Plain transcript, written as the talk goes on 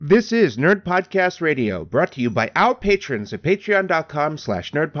This is Nerd Podcast Radio, brought to you by our patrons at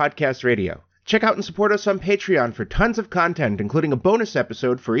patreon.com/nerdpodcastradio. Check out and support us on Patreon for tons of content, including a bonus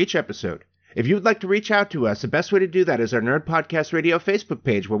episode for each episode. If you would like to reach out to us, the best way to do that is our Nerd Podcast Radio Facebook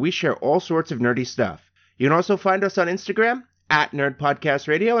page, where we share all sorts of nerdy stuff. You can also find us on Instagram, @Nerd Podcast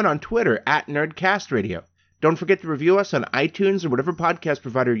Radio, and on Twitter, @NerdCast Radio. Don't forget to review us on iTunes or whatever podcast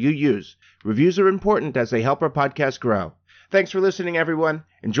provider you use. Reviews are important as they help our podcast grow. Thanks for listening, everyone.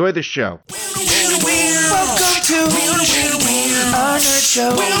 Enjoy the show. Welcome to our Nerd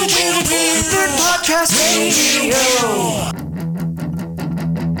Show, Nerd Podcast Radio.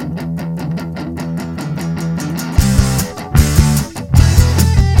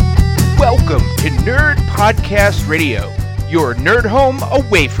 Welcome to Nerd Podcast Radio, your nerd home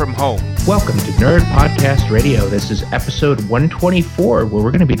away from home. Welcome to Nerd Podcast Radio. This is episode 124, where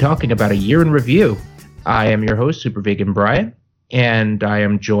we're going to be talking about a year in review. I am your host, Super Vegan Brian, and I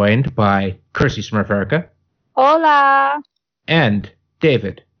am joined by Kersey Smurf Erica. Hola. And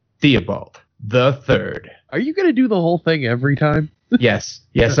David Theobald the Third. Are you going to do the whole thing every time? Yes,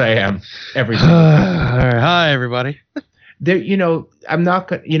 I am. Every time. Hi, everybody. There, I'm not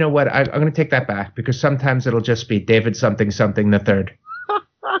going to, you know what, I'm going to take that back, because sometimes it'll just be David something the Third.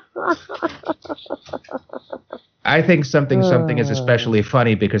 I think something is especially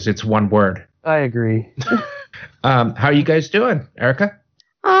funny because it's one word. I agree. How are you guys doing, Erica?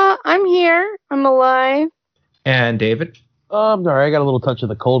 I'm here. I'm alive. And David? I'm sorry, I got a little touch of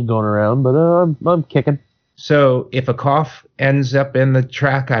the cold going around, but I'm kicking. So if a cough ends up in the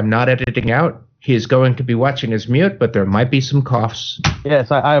track I'm not editing out, he is going to be watching his mute, but there might be some coughs.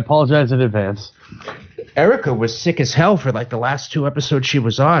 Yes, I apologize in advance. Erica was sick as hell for like the last 2 episodes she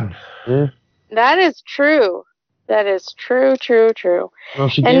was on. Yeah. That is true. That is true. Well,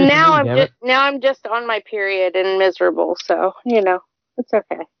 And now I'm just on my period and miserable, so it's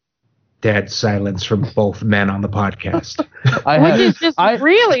okay. Dead silence from both men on the podcast. Which is just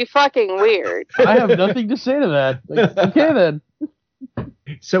really fucking weird. I have nothing to say to that. Okay then.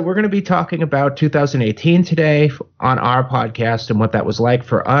 So we're going to be talking about 2018 today on our podcast and what that was like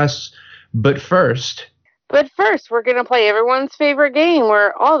for us. But first, we're going to play everyone's favorite game,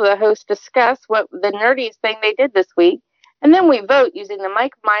 where all the hosts discuss what the nerdiest thing they did this week, and then we vote using the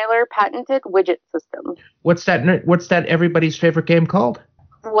Mike Myler patented widget system. What's that everybody's favorite game called?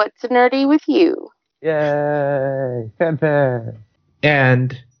 What's nerdy with you? Yay! Fan.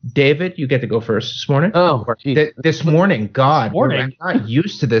 And David, you get to go first this morning. Oh, this morning, God, morning. I'm not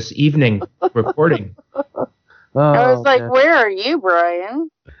used to this evening recording. I was like, where are you,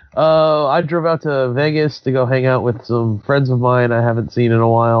 Brian? I drove out to Vegas to go hang out with some friends of mine I haven't seen in a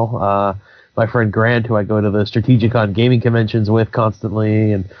while. My friend Grant, who I go to the Strategicon gaming conventions with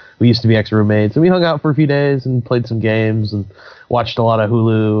constantly, and we used to be ex-roommates. And we hung out for a few days and played some games and watched a lot of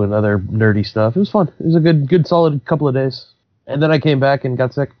Hulu and other nerdy stuff. It was fun. It was a good solid couple of days. And then I came back and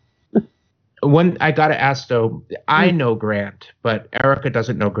got sick. One, I gotta ask though, I know Grant, but Erica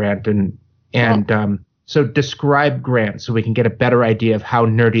doesn't know Grant, so describe Grant so we can get a better idea of how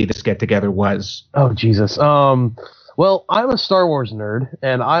nerdy this get-together was. Oh, Jesus. Well, I'm a Star Wars nerd,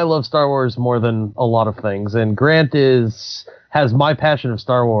 and I love Star Wars more than a lot of things. And Grant has my passion of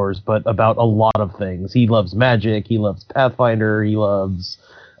Star Wars, but about a lot of things. He loves magic, he loves Pathfinder, he loves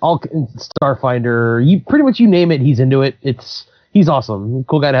Starfinder. Pretty much you name it, he's into it. He's awesome.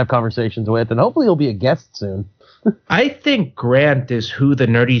 Cool guy to have conversations with, and hopefully he'll be a guest soon. I think Grant is who the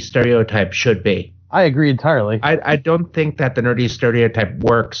nerdy stereotype should be. I agree entirely. I don't think that the nerdy stereotype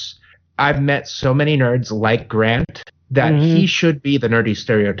works. I've met so many nerds like Grant that he should be the nerdy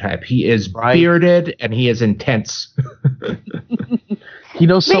stereotype. He is bearded and he is intense. He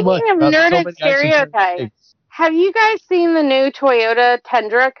knows so much. Speaking of nerd stereotypes, have you guys seen the new Toyota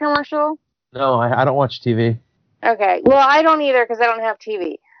Tundra commercial? No, I don't watch TV. Okay. Well, I don't either because I don't have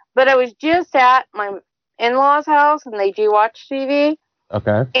TV. But I was just at my in-laws' house and they do watch TV.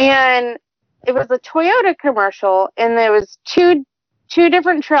 Okay. And it was a Toyota commercial, and there was two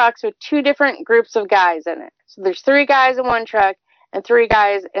different trucks with 2 different groups of guys in it. So there's 3 guys in one truck and 3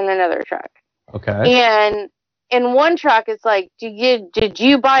 guys in another truck. Okay. And in one truck, it's like, did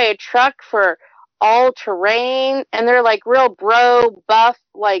you buy a truck for all terrain? And they're like real bro, buff,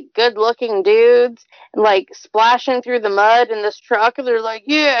 like good looking dudes, and like splashing through the mud in this truck. And they're like,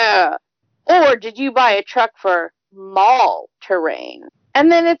 yeah. Or did you buy a truck for mall terrain?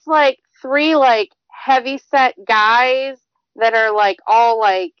 And then it's like 3 like heavy set guys that are like all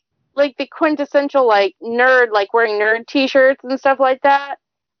like the quintessential like nerd, like wearing nerd t-shirts and stuff like that.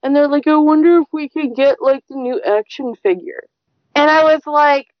 And they're like, I wonder if we could get like the new action figure. And I was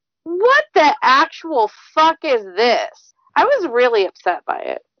like, what the actual fuck is this? I was really upset by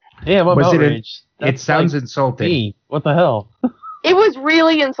it. Damn, I'm Was it outraged. It sounds insulting. Me. What the hell? It was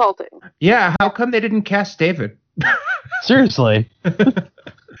really insulting. Yeah, how come they didn't cast David? Seriously.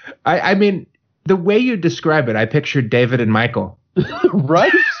 I mean, the way you describe it, I pictured David and Michael.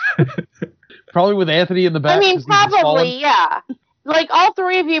 Right? Probably with Anthony in the back. I mean, 'cause he was falling. probably, yeah. Like, all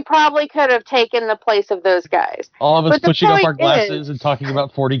three of you probably could have taken the place of those guys. All of us But the pushing up point our glasses and talking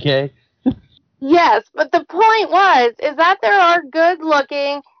about 40K. Yes, but the point is that there are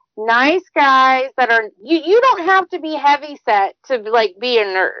good-looking, nice guys that are... You don't have to be heavy-set to, like, be a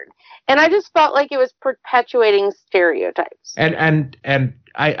nerd. And I just felt like it was perpetuating stereotypes. And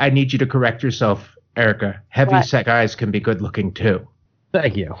I need you to correct yourself, Erica. Heavy-set guys can be good-looking, too.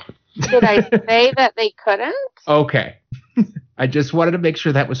 Thank you. Did I say that they couldn't? Okay. I just wanted to make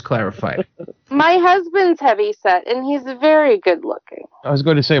sure that was clarified. My husband's heavy-set, and he's very good-looking. I was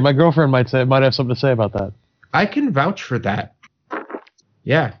going to say, my girlfriend might have something to say about that. I can vouch for that.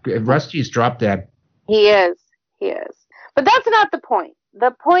 Yeah, Rusty's drop dead. He is. But that's not the point.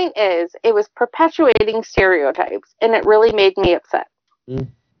 The point is, it was perpetuating stereotypes, and it really made me upset.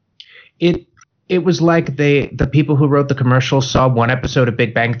 It was like the people who wrote the commercials saw one episode of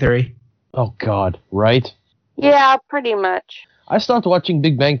Big Bang Theory. Oh, God. Right? Yeah, pretty much. I stopped watching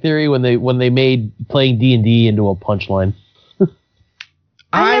Big Bang Theory when they made playing D&D into a punchline.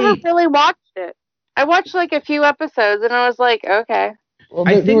 I never really watched it. I watched like a few episodes, and I was like, okay. Well,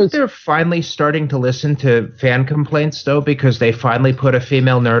 I think they're finally starting to listen to fan complaints, though, because they finally put a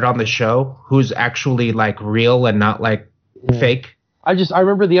female nerd on the show who's actually, like, real and not, like, fake. I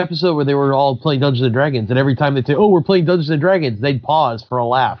remember the episode where they were all playing Dungeons and Dragons, and every time they'd say, "Oh, we're playing Dungeons and Dragons," they'd pause for a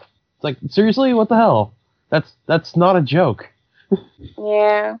laugh. It's like, seriously, what the hell? That's not a joke.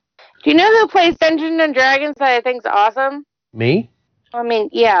 Yeah. Do you know who plays Dungeons and Dragons that I think's awesome? Me? I mean,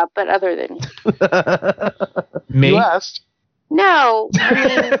 yeah, but other than you. Me? You asked. No,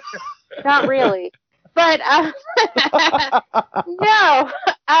 I mean, not really. But no,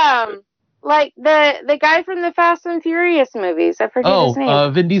 like the guy from the Fast and Furious movies. I forget his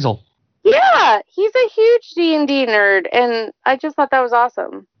name. Vin Diesel. Yeah, he's a huge D&D nerd, and I just thought that was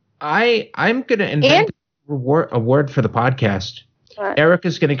awesome. I'm gonna invent a word for the podcast. What?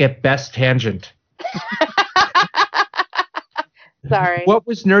 Erica's gonna get best tangent. Sorry. What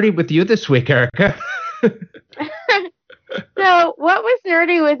was nerdy with you this week, Erica? So, what was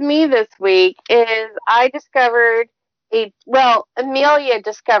nerdy with me this week is Amelia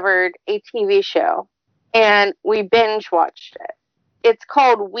discovered a TV show, and we binge watched it. It's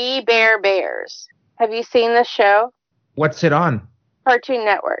called We Bare Bears. Have you seen this show? What's it on? Cartoon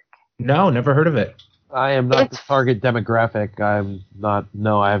Network. No, never heard of it. I am not the target demographic. I'm not.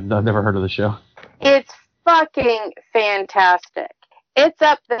 No, I've never heard of the show. It's fucking fantastic. It's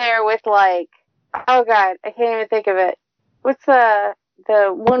up there with like, oh god, I can't even think of it. What's the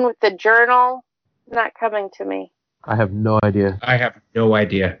one with the journal? Not coming to me. I have no idea. I have no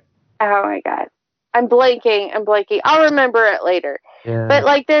idea. Oh my god. I'm blanking. I'll remember it later. Yeah. But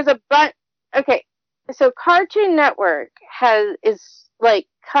like there's a bunch. Okay. So Cartoon Network is like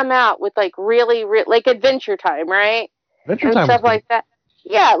come out with like really like Adventure Time, right? Adventure and Time stuff like that.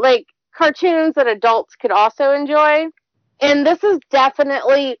 Yeah, like cartoons that adults could also enjoy. And this is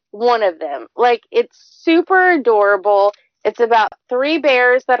definitely one of them. Like it's super adorable. It's about 3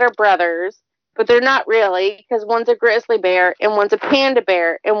 bears that are brothers, but they're not really because one's a grizzly bear and one's a panda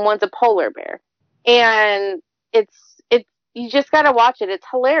bear and one's a polar bear. And it's you just gotta watch it. It's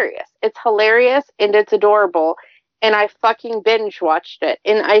hilarious. It's hilarious and it's adorable. And I fucking binge watched it.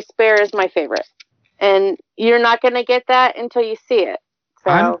 And Ice Bear is my favorite. And you're not gonna get that until you see it.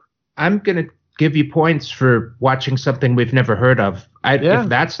 So I'm gonna give you points for watching something we've never heard of. If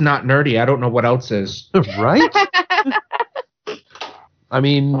that's not nerdy, I don't know what else is. Right? I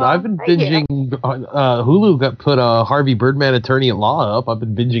mean, I've been binging. Hulu put a Harvey Birdman Attorney at Law up. I've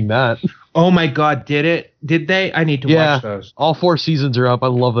been binging that. Oh my god, did it? Did they? I need to watch those. All 4 seasons are up. I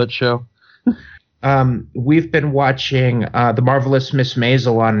love that show. We've been watching The Marvelous Miss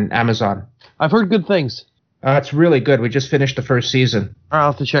Maisel on Amazon. I've heard good things. It's really good. We just finished the first season.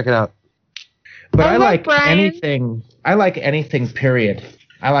 I'll have to check it out. But I like anything. I like anything. Period.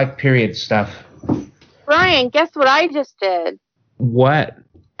 I like period stuff. Brian, guess what I just did? What?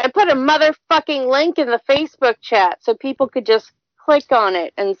 I put a motherfucking link in the Facebook chat so people could just click on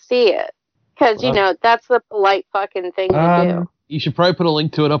it and see it. Because, you know, that's the polite fucking thing to do. You should probably put a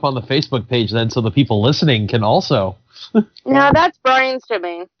link to it up on the Facebook page then so the people listening can also. No, that's Brian's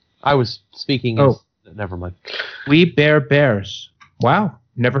domain. I was speaking as... Never mind. We Bare Bears. Wow.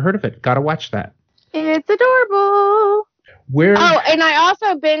 Never heard of it. Gotta watch that. It's adorable. And I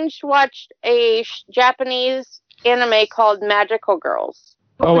also binge watched a Japanese anime called Magical Girls.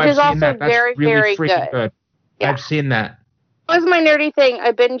 Oh, which I've is seen also that. That's very, really very freaking good. good. Yeah. I've seen that. That was my nerdy thing.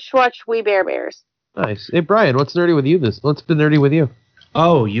 I binge watched We Bare Bears. Nice. Hey, Brian, what's nerdy with you? What's been nerdy with you?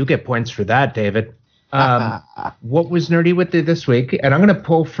 Oh, you get points for that, David. What was nerdy with you this week? And I'm going to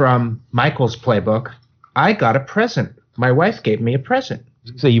pull from Michael's playbook. I got a present. My wife gave me a present.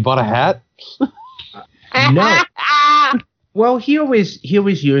 So you bought a hat? No. Well, he always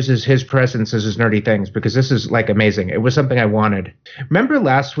uses his presents as his nerdy things because this is like amazing. It was something I wanted. Remember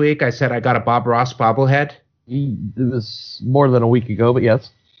last week I said I got a Bob Ross bobblehead? It was more than a week ago, but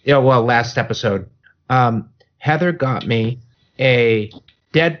yes. Yeah, well, last episode. Heather got me a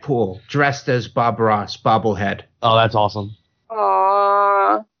Deadpool dressed as Bob Ross bobblehead. Oh, that's awesome.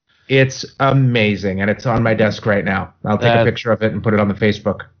 Aww. It's amazing, and it's on my desk right now. I'll take a picture of it and put it on the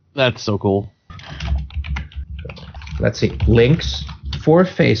Facebook. That's so cool. Let's see. Links for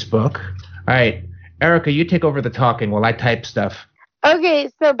Facebook. All right. Erica, you take over the talking while I type stuff. Okay,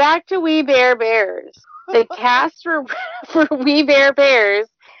 so back to We Bare Bears. The cast for We Bare Bears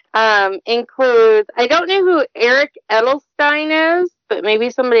includes, I don't know who Eric Edelstein is, but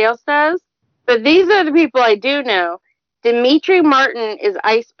maybe somebody else does. But these are the people I do know. Dimitri Martin is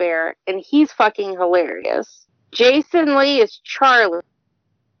Ice Bear, and he's fucking hilarious. Jason Lee is Charlie.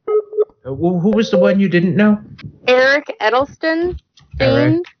 Who was the one you didn't know? Eric Edelstein.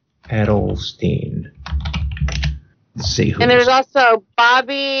 Eric Edelstein. Let's see who. And there's also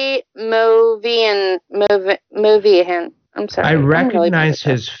Bobby Movian. I'm sorry. I I'm really bad recognize at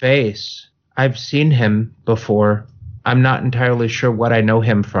that. his face. I've seen him before. I'm not entirely sure what I know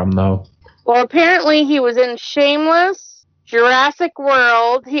him from, though. Well, apparently he was in Shameless, Jurassic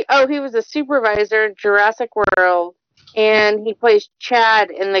World. He was a supervisor in Jurassic World, and he plays Chad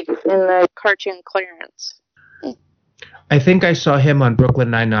in the cartoon Clarence. I think I saw him on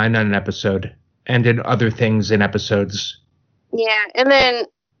Brooklyn Nine-Nine on an episode, and in other things in episodes. Yeah, and then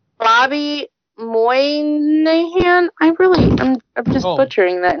Bobby Moynihan. I'm just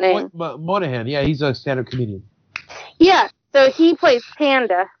butchering that name. Moynihan, yeah, he's a stand-up comedian. Yeah, so he plays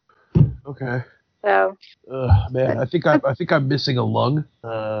Panda. Okay. So. Man, I think I'm missing a lung.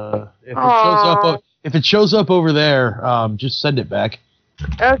 If it shows up over there, just send it back.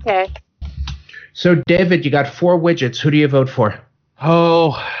 Okay. So, David, you got 4 widgets. Who do you vote for?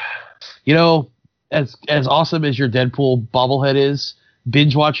 Oh, as awesome as your Deadpool bobblehead is,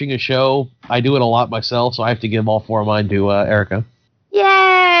 binge watching a show, I do it a lot myself, so I have to give all 4 of mine to Erica.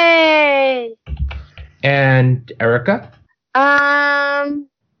 Yay! And Erica? I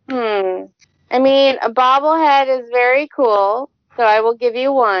mean, a bobblehead is very cool, so I will give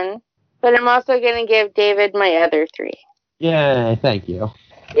you 1. But I'm also going to give David my other 3. Yeah, thank you.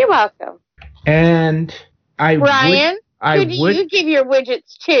 You're welcome. And Brian, you give your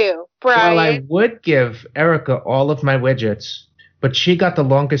widgets too, Brian. Well, I would give Erica all of my widgets, but she got the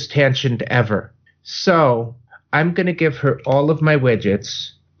longest tangent ever. So I'm going to give her all of my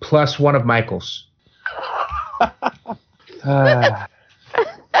widgets plus 1 of Michael's. Okay.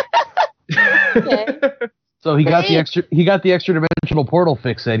 So he got the extra dimensional portal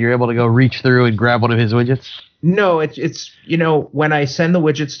fix. Then you're able to go reach through and grab one of his widgets. No, it's when I send the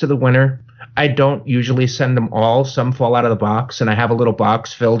widgets to the winner, I don't usually send them all. Some fall out of the box, and I have a little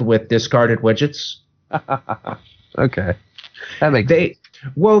box filled with discarded widgets. Okay, that makes sense.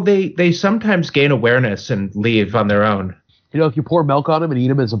 They sometimes gain awareness and leave on their own. If you pour milk on them and eat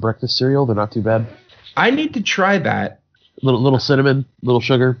them as a breakfast cereal, they're not too bad. I need to try that. Little cinnamon, little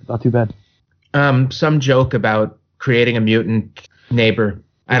sugar, not too bad. Some joke about creating a mutant neighbor.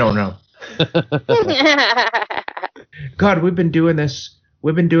 I don't know. God, we've been doing this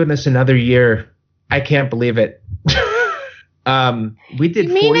another year. I can't believe it. We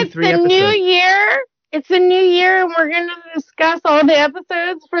did 43 it's the episodes. New year? It's the new year, and we're going to discuss all the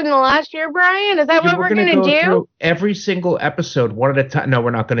episodes from the last year, Brian? Is that what we're going to go do? Through every single episode, one at a time. No,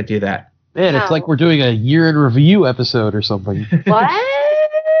 we're not going to do that. Man, it's like we're doing a year in review episode or something. What?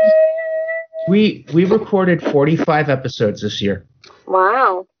 We recorded 45 episodes this year.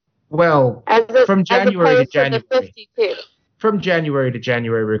 Wow. Well, from January to January. The 52. From January to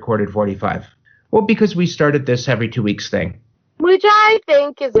January, we recorded 45. Well, because we started this every 2 weeks thing. Which I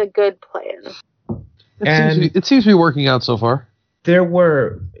think is a good plan. It seems to be working out so far.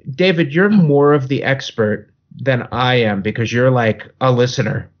 David, you're more of the expert than I am because you're like a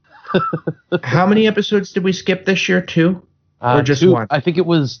listener. How many episodes did we skip this year? 2? Or just 2? 1? I think it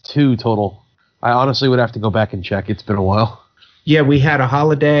was 2 total. I honestly would have to go back and check. It's been a while. Yeah, we had a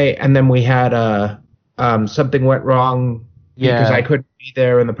holiday, and then we had something went wrong because I couldn't be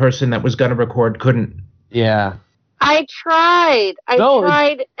there, and the person that was going to record couldn't. Yeah. I tried. I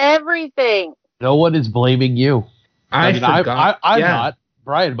tried everything. No one is blaming you. I forgot. I'm not,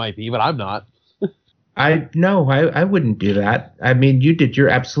 Brian might be, but I'm not. I wouldn't do that. I mean, you did your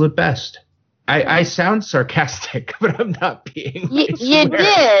absolute best. I sound sarcastic, but I'm not being. You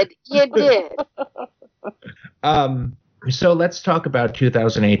did. So let's talk about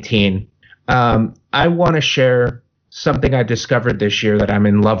 2018. I want to share something I discovered this year that I'm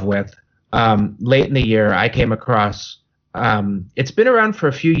in love with. Late in the year, I came across. It's been around for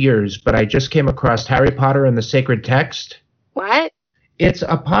a few years, but I just came across Harry Potter and the Sacred Text. What? It's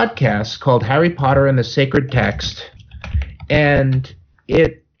a podcast called Harry Potter and the Sacred Text, and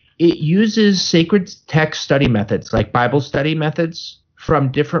it uses sacred text study methods, like Bible study methods,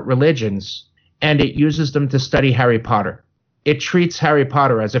 from different religions, and it uses them to study Harry Potter. It treats Harry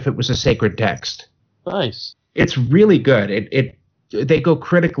Potter as if it was a sacred text. Nice. It's really good. They go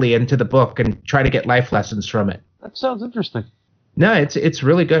critically into the book and try to get life lessons from it. That sounds interesting. No, it's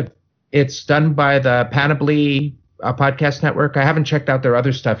really good. It's done by the Panoply podcast network. I haven't checked out their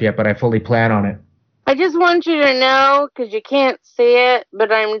other stuff yet, but I fully plan on it. I just want you to know, because you can't see it,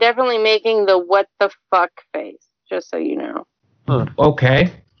 but I'm definitely making the what the fuck face, just so you know. Huh.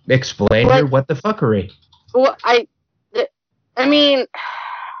 Okay. Explain your what the fuckery. Well, I mean,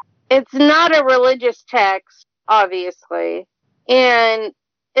 it's not a religious text, obviously, and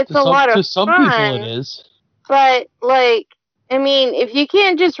it's a lot of fun. To some people it is. But, like, I mean, if you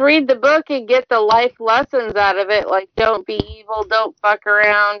can't just read the book and get the life lessons out of it, like don't be evil, don't fuck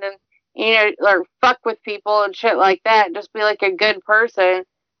around, and or fuck with people and shit like that, just be like a good person.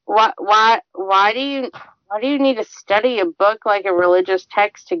 Why do you need to study a book like a religious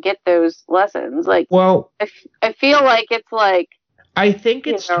text to get those lessons? Like, well, I feel like it's like, I think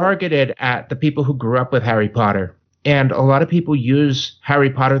it's targeted at the people who grew up with Harry Potter, and a lot of people use Harry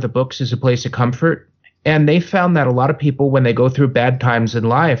Potter the books as a place of comfort. And they found that a lot of people, when they go through bad times in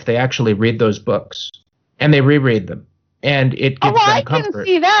life, they actually read those books and they reread them, and it gives them comfort. I can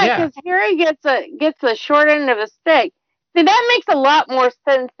see that, because Harry gets the short end of a stick. See, that makes a lot more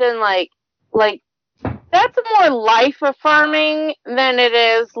sense than like that's more life affirming than it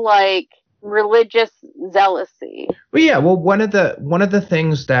is like religious zealousy. Well, yeah. Well, one of the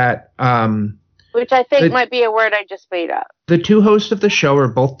things that which I think might be a word I just made up. The two hosts of the show are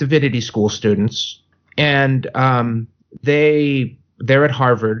both divinity school students. And they're at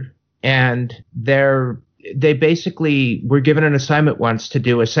Harvard, and they basically were given an assignment once to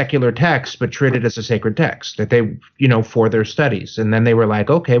do a secular text, but treat it as a sacred text that they, for their studies. And then they were like,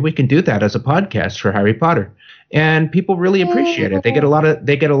 okay, we can do that as a podcast for Harry Potter, and people really appreciate it. They get a lot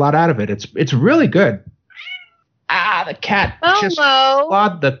out of it. It's really good. The cat just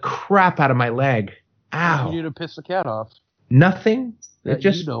clawed the crap out of my leg. Ow! You need to piss the cat off. Nothing. That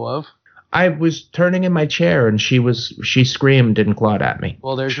you know of. I was turning in my chair, and she screamed and clawed at me.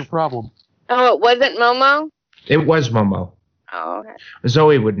 Well, there's your problem. Oh, it wasn't Momo? It was Momo. Oh, okay.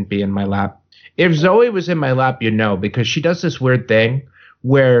 Zoe wouldn't be in my lap. If Zoe was in my lap, because she does this weird thing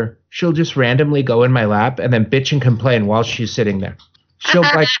where she'll just randomly go in my lap and then bitch and complain while she's sitting there. She'll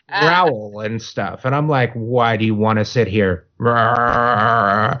like growl and stuff. And I'm like, why do you want to sit here?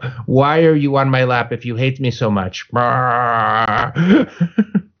 Why are you on my lap if you hate me so much?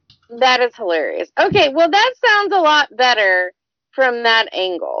 That is hilarious. Okay, well, that sounds a lot better from that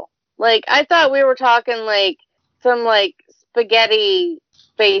angle. Like, I thought we were talking, like, some, like, spaghetti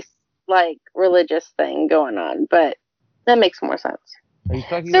space, like, religious thing going on, but that makes more sense. Are you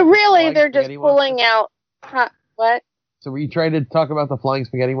talking so about really, they're just pulling out... what? So were you trying to talk about the flying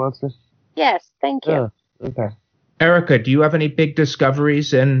spaghetti monster? Yes, thank you. Okay. Erica, do you have any big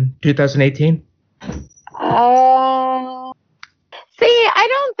discoveries in 2018? See, I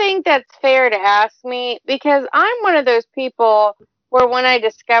don't think that's fair to ask me, because I'm one of those people where when I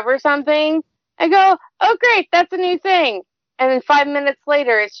discover something, I go, oh, great, that's a new thing. And then 5 minutes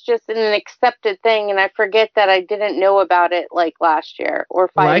later, it's just an accepted thing, and I forget that I didn't know about it like last year or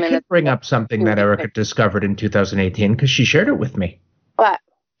 5 minutes. I could bring up something that Erica discovered in 2018 because she shared it with me. What?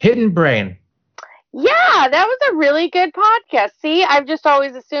 Hidden Brain. Yeah, that was a really good podcast. See, I've just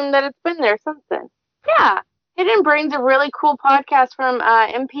always assumed that it's been there since then. Yeah. Hidden Brain's a really cool podcast from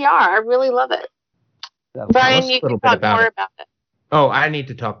NPR. I really love it. Brian, you can talk more about it. Oh, I need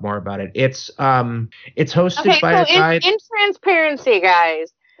to talk more about it. It's hosted by a guy. In transparency,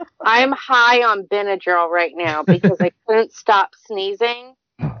 guys, I'm high on Benadryl right now because I couldn't stop sneezing,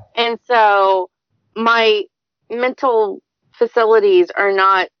 and so my mental facilities are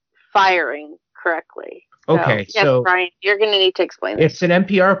not firing correctly. Okay, so Brian, you're going to need to explain this. It's an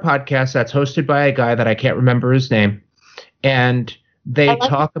NPR podcast that's hosted by a guy that I can't remember his name, and they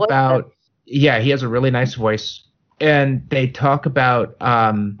talk about. Yeah, he has a really nice voice. And they talk about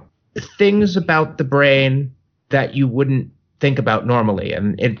things about the brain that you wouldn't think about normally,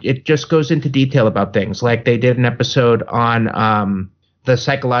 and it just goes into detail about things. Like they did an episode on the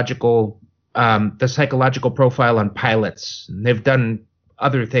psychological profile on pilots. And they've done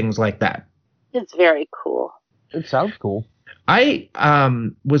other things like that. It's very cool. It sounds cool. I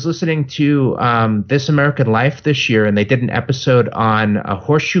was listening to This American Life this year, and they did an episode on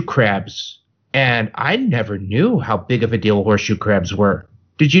horseshoe crabs, and I never knew how big of a deal horseshoe crabs were.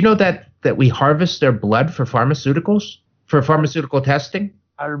 Did you know that we harvest their blood for pharmaceuticals, for pharmaceutical testing?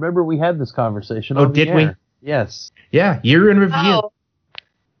 I remember we had this conversation. Oh, on the did we? air. Yes. Yeah, year in review. Oh.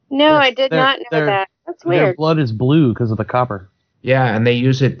 No, I did not know that. That's Their weird. blood is blue because of the copper. Yeah, and they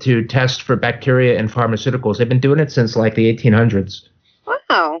use it to test for bacteria in pharmaceuticals. They've been doing it since like the 1800s.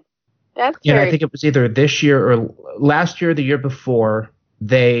 Wow. That's Yeah, very I think it was either this year or last year or the year before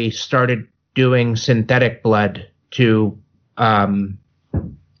they started doing synthetic blood to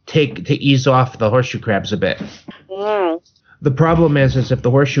ease off the horseshoe crabs a bit. Mm. The problem is if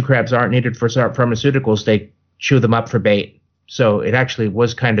the horseshoe crabs aren't needed for pharmaceuticals, they chew them up for bait. So it actually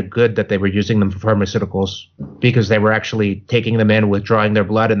was kind of good that they were using them for pharmaceuticals because they were actually taking them in, withdrawing their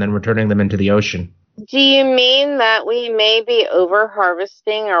blood, and then returning them into the ocean. Do you mean that we may be over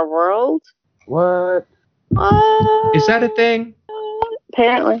harvesting our world? What? Is that a thing?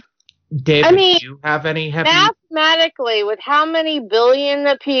 Apparently. David, I mean, do you have any heavy... Mathematically, with how many billion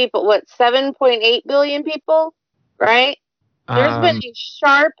of people, 7.8 billion people, right? There's been a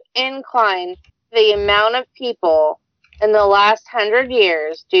sharp incline to the amount of people in the last 100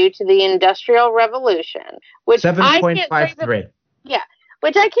 years due to the Industrial Revolution, which 7.53.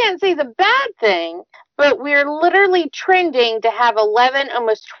 which I can't say is a bad thing, but we're literally trending to have 11,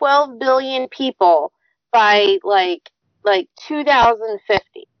 almost 12 billion people by like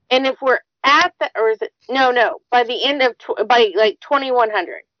 2050. And if we're at the, or is it, no, by the end of, by like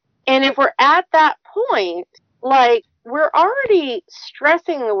 2100. And if we're at that point, like, we're already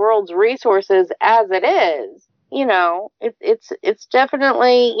stressing the world's resources as it is. You know, it's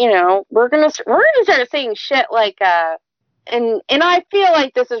definitely, you know, we're gonna start seeing shit like and I feel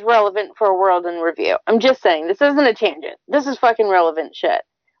like this is relevant for a World in Review. I'm just saying, this isn't a tangent. This is fucking relevant shit.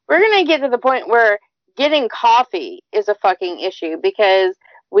 We're gonna get to the point where getting coffee is a fucking issue because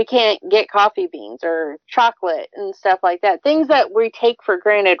we can't get coffee beans or chocolate and stuff like that. Things that we take for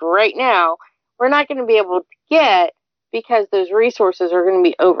granted right now, we're not going to be able to get because those resources are going to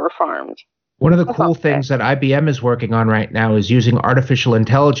be over-farmed. One of the cool things that IBM is working on right now is using artificial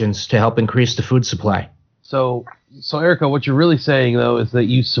intelligence to help increase the food supply. So Erica, what you're really saying, though, is that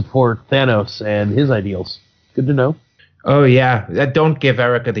you support Thanos and his ideals. Good to know. Oh, yeah. Don't give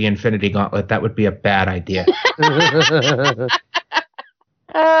Erica the Infinity Gauntlet. That would be a bad idea.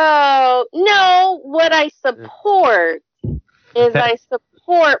 Oh, no. What I support is I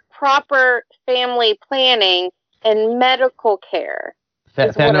support proper family planning and medical care.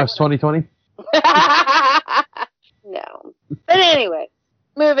 Thanos 2020? No. But anyway,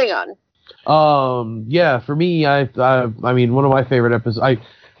 moving on. Yeah, for me, I mean, one of my favorite episodes,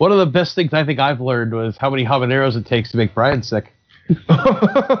 one of the best things I think I've learned was how many habaneros it takes to make Brian sick.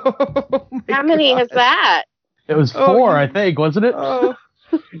 How many is that? It was 4, I think, wasn't it? Oh,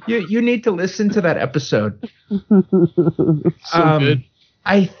 you need to listen to that episode. So good.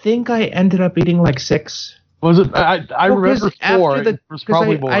 I think I ended up eating like 6. Was it? I remember 4. It was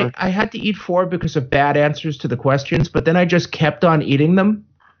probably more. I had to eat 4 because of bad answers to the questions, but then I just kept on eating them.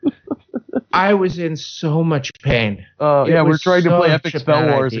 I was in so much pain. Yeah, we're trying to play Epic Spell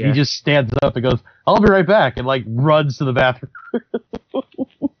Wars, and he just stands up and goes, "I'll be right back," and like runs to the bathroom.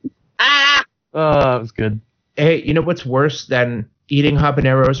 Ah! It was good. Hey, you know what's worse than eating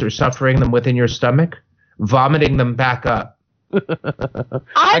habaneros or suffering them within your stomach? Vomiting them back up.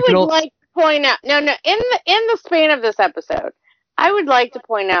 I would like to point out, in the span of this episode, I would like to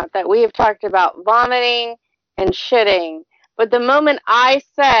point out that we have talked about vomiting and shitting, but the moment I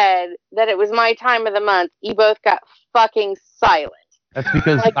said that it was my time of the month, you both got fucking silent. That's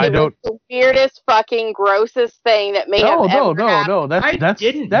because like I don't. Was the weirdest, fucking, grossest thing that may have ever happened. No. That's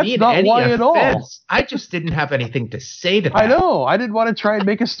mean not any why at all. offense. I just didn't have anything to say to that. I know. I didn't want to try and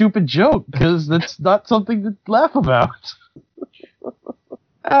make a stupid joke because that's not something to laugh about.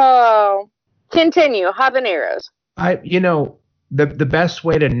 Oh, continue habaneros. The best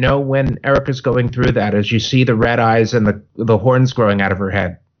way to know when Erica's going through that is you see the red eyes and the horns growing out of her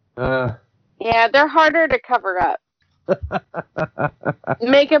head. Yeah, they're harder to cover up.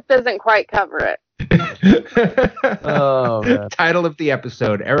 Makeup doesn't quite cover it. Oh, man. Title of the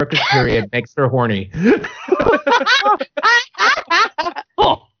episode: Erica's period makes her horny.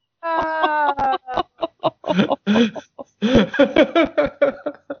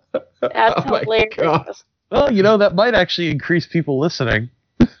 That's hilarious. God. Well, that might actually increase people listening.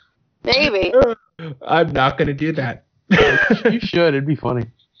 Maybe. I'm not going to do that. You should. It'd be funny.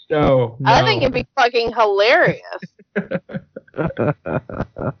 No. I think it'd be fucking hilarious.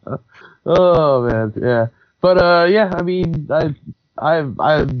 Oh man, yeah. But yeah, I mean,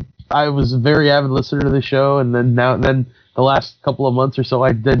 I was a very avid listener to the show, and then the last couple of months or so,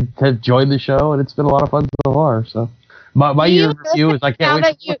 I did have joined the show, and it's been a lot of fun so far. So my year in review is I can't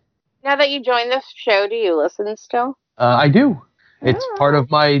wait. Now that you joined this show, do you listen still? I do. It's part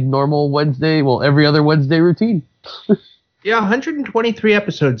of my normal Wednesday, every other Wednesday routine. Yeah, 123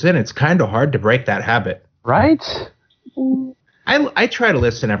 episodes in, it's kind of hard to break that habit. Right? I try to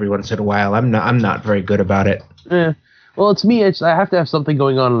listen every once in a while. I'm not very good about it. Yeah. Well, it's me. I have to have something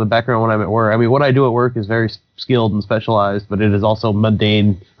going on in the background when I'm at work. I mean, what I do at work is very skilled and specialized, but it is also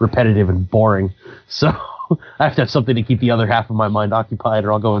mundane, repetitive, and boring. So I have to have something to keep the other half of my mind occupied,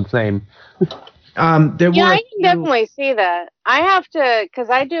 or I'll go insane. I can definitely see that. I have to, because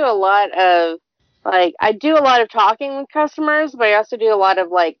I do a lot of talking with customers, but I also do a lot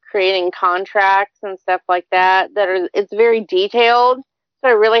of creating contracts and stuff like that. It's very detailed, so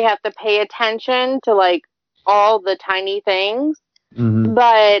I really have to pay attention to all the tiny things. Mm-hmm.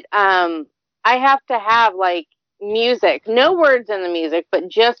 But I have to have music, no words in the music, but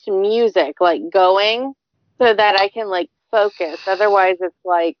just music going, so that I can focus. Otherwise, it's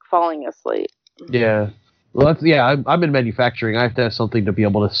falling asleep. Yeah. Well, I'm in manufacturing. I have to have something to be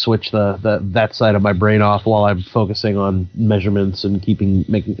able to switch that side of my brain off while I'm focusing on measurements and keeping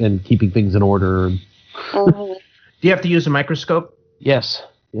things in order. Mm-hmm. Do you have to use a microscope? Yes,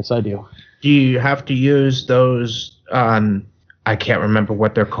 I do. Do you have to use those? I can't remember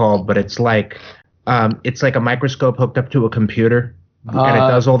what they're called, but it's like a microscope hooked up to a computer, and it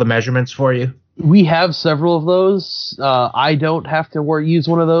does all the measurements for you. We have several of those. I don't have to use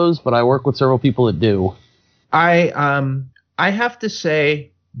one of those, but I work with several people that do. I have to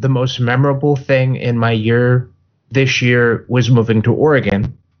say the most memorable thing in my year this year was moving to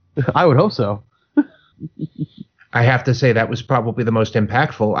Oregon. I would hope so. I have to say that was probably the most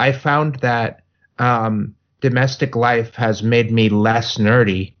impactful. I found that domestic life has made me less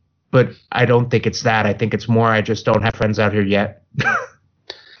nerdy, but I don't think it's that. I think it's more I just don't have friends out here yet.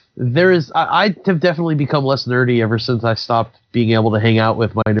 I have definitely become less nerdy ever since I stopped being able to hang out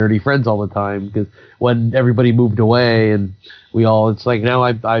with my nerdy friends all the time, because when everybody moved away and it's now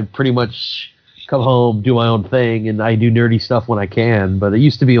I pretty much come home, do my own thing, and I do nerdy stuff when I can, but it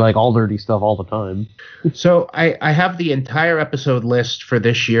used to be all nerdy stuff all the time. So I have the entire episode list for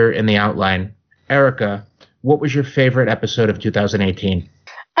this year in the outline. Erica, what was your favorite episode of 2018?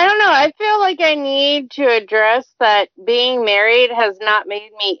 I don't know. I feel like I need to address that being married has not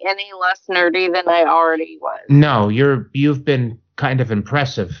made me any less nerdy than I already was. No, you've been kind of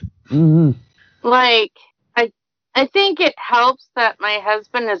impressive. Mm-hmm. I think it helps that my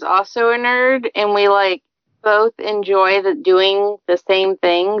husband is also a nerd, and we both enjoy doing the same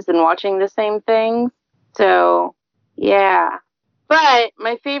things and watching the same things. So, yeah. But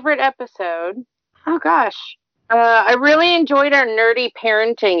my favorite episode, oh gosh. I really enjoyed our nerdy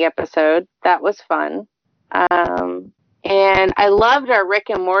parenting episode. That was fun. And I loved our Rick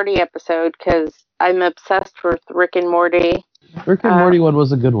and Morty episode because I'm obsessed with Rick and Morty. Rick and Morty one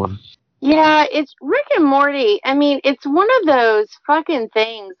was a good one. Yeah, it's Rick and Morty. I mean, it's one of those fucking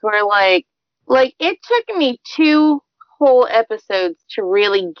things where it took me 2 whole episodes to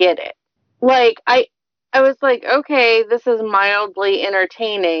really get it. I was like, okay, this is mildly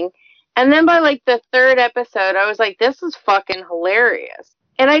entertaining. And then by the 3rd episode, I was like, this is fucking hilarious.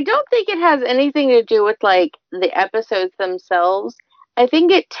 And I don't think it has anything to do with the episodes themselves. I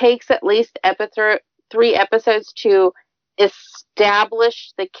think it takes at least 3 episodes to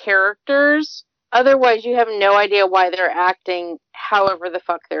establish the characters. Otherwise, you have no idea why they're acting however the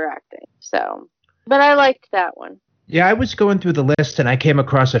fuck they're acting. So, but I liked that one. Yeah, I was going through the list and I came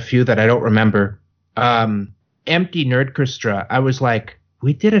across a few that I don't remember. Empty Nerdcastra. I was like,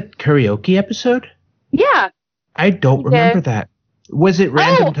 we did a karaoke episode? Yeah. I don't remember that. Was it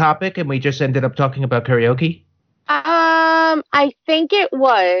random topic and we just ended up talking about karaoke? I think it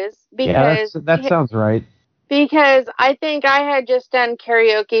was because that sounds right. Because I think I had just done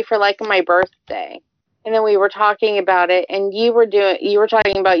karaoke for my birthday, and then we were talking about it, and you were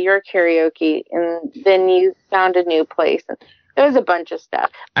talking about your karaoke, and then you found a new place, and there was a bunch of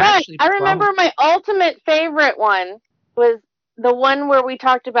stuff. But I remember my ultimate favorite one was the one where we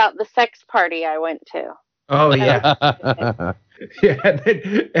talked about the sex party I went to. Oh yeah. Yeah,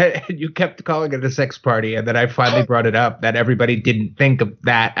 and you kept calling it a sex party, and then I finally brought it up that everybody didn't think of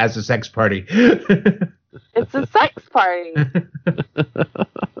that as a sex party. It's a sex party.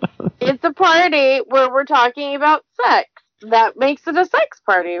 It's a party where we're talking about sex. That makes it a sex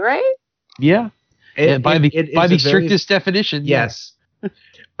party, right? Yeah. By the strictest definition. Yes.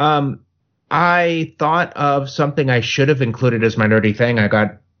 I thought of something I should have included as my nerdy thing. I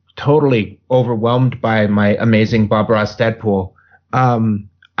got totally overwhelmed by my amazing Bob Ross Deadpool.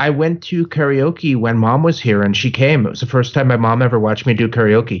 I went to karaoke when Mom was here, and she came. It was the first time my mom ever watched me do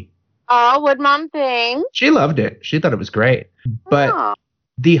karaoke. Oh, what'd Mom think? She loved it. She thought it was great. But Oh,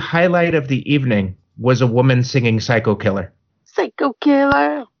 the highlight of the evening was a woman singing Psycho Killer. Psycho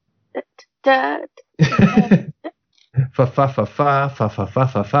Killer. Da, da, Fa fa fa fa fa fa fa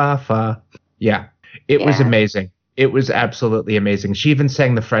fa fa fa. Yeah, it was Yeah. amazing. It was absolutely amazing. She even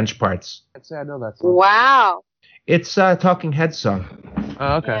sang the French parts. I'd say I know that song. Wow. It's a Talking Heads song.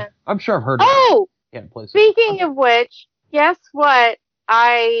 Oh, okay. Yeah. I'm sure I've heard of it. Oh, Can't place it. speaking of which, guess what?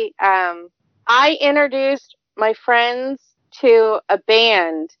 I introduced my friends to a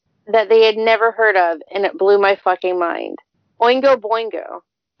band that they had never heard of, and it blew my fucking mind. Oingo Boingo.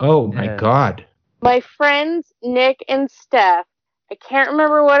 Oh my Yeah. God. My friends Nick and Steph, I can't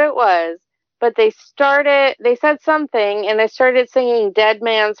remember what it was, but they said something, and I started singing Dead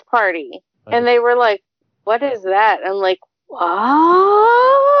Man's Party. And they were like, what is that? I'm like, what?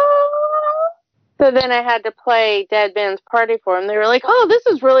 So then I had to play Dead Man's Party for them. They were like, oh, this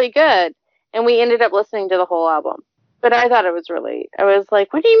is really good. And we ended up listening to the whole album. But I thought it was I was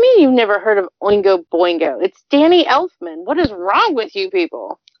like, what do you mean you've never heard of Oingo Boingo? It's Danny Elfman. What is wrong with you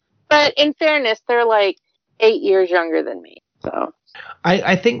people? But in fairness, they're like 8 years younger than me. So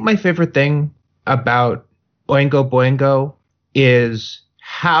I think my favorite thing about Oingo Boingo is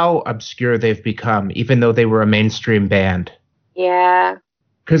how obscure they've become, even though they were a mainstream band. yeah.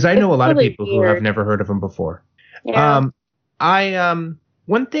 Because I know It's a lot really of people who have weird. never heard of them before. Yeah.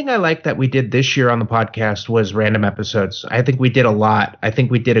 One thing I like that we did this year on the podcast was random episodes. I think we did a lot. I think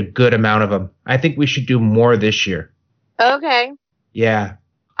we did a good amount of them. I think we should do more this year. Okay. Yeah.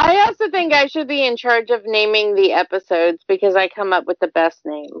 I also think I should be in charge of naming the episodes because I come up with the best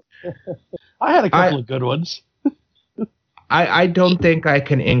names. I had a couple of good ones. I don't think I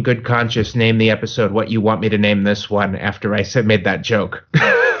can, in good conscience, name the episode what you want me to name this one after I made that joke.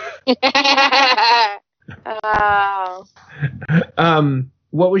 Oh.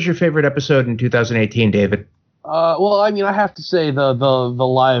 What was your favorite episode in 2018, David? Well, I mean, I have to say the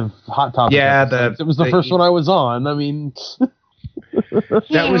live Hot Topic. Yeah, episodes. It was the first one I was on. I mean,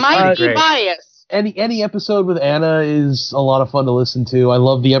 He That was might be great. biased. any episode with Anna is a lot of fun to listen to. I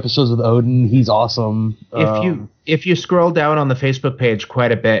love the episodes with Odin. He's awesome. If you scroll down on the Facebook page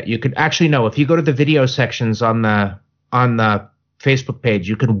quite a bit, you could actually if you go to the video sections on the Facebook page,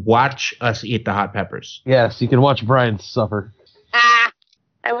 you can watch us eat the hot peppers. Yes, you can watch Brian suffer.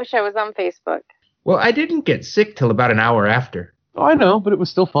 I wish I was on Facebook. Well, I didn't get sick till about an hour after. Oh, I know, but it was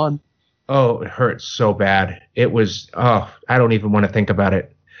still fun. Oh, it hurt so bad. It was, I don't even want to think about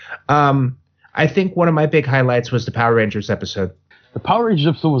it. I think one of my big highlights was the Power Rangers episode. The Power Rangers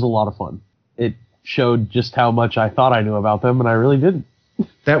episode was a lot of fun. It showed just how much I thought I knew about them, and I really didn't.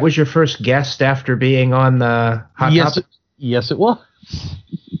 That was your first guest after being on the Hot Topic? Yes, it was.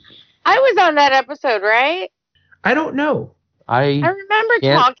 I was on that episode, right? I don't know. I remember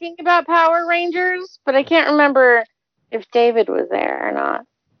Yeah. talking about Power Rangers, but I can't remember if David was there or not.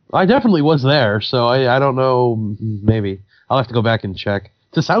 I definitely was there, so I don't know. Maybe I'll have to go back and check.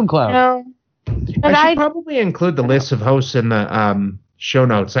 To SoundCloud. No. But I I should probably include the list of hosts in the show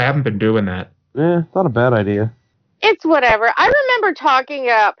notes. I haven't been doing that. Not a bad idea. it's whatever. I remember talking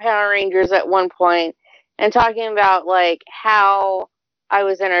about Power Rangers at one point and talking about like how I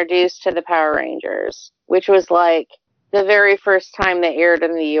was introduced to the Power Rangers, which was like the very first time they aired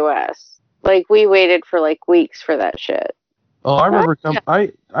in the US. Like we waited for like weeks for that shit. Oh, I remember.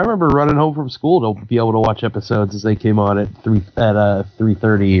 I remember running home from school to be able to watch episodes as they came on at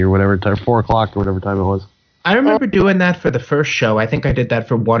 3:30 or whatever time, 4:00 or whatever time it was. I remember doing that for the first show. I think I did that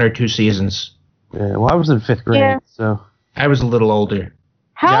for 1 or 2 seasons. Yeah, well, I was in 5th grade, Yeah. so I was a little older.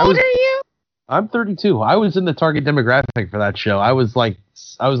 How Yeah, I old was- are you? I'm 32. I was in the target demographic for that show. I was like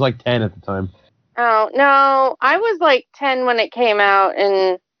 10 at the time. Oh, no. I was like 10 when it came out,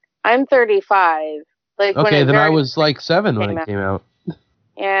 and I'm 35. Like when Okay, it then I very- was like 7 when came it out. came out.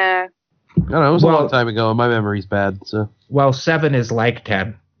 Yeah. I don't know, it was a Well- long time ago, and my memory's bad. So Well, 7 is like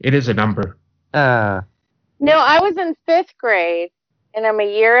 10. It is a number. No, I was in 5th grade, and I'm a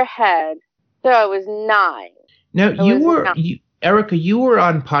year ahead. So I was 9. Now, was Erica, you were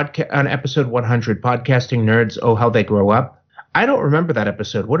on on episode 100, Podcasting Nerds, Oh, How They Grow Up. I don't remember that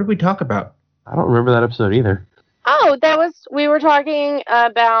episode. What did we talk about? I don't remember that episode either. Oh, we were talking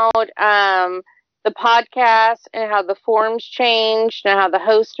about the podcast and how the forums changed and how the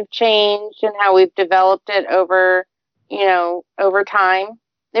hosts have changed and how we've developed it over, over time.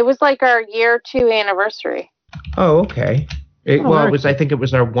 It was like our year 2 anniversary. Oh, okay. I think it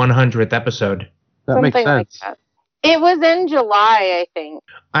was our 100th episode. That makes Something like sense. that. It was in July, I think.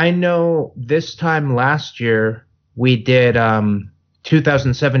 I know this time last year we did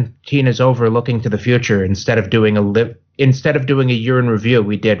 2017 is over, looking to the future. Instead of doing a year in review,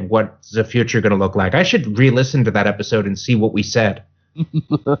 we did what's the future going to look like. I should re-listen to that episode and see what we said.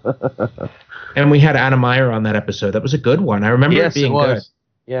 And we had Anna Meyer on that episode. That was a good one. I remember it being good.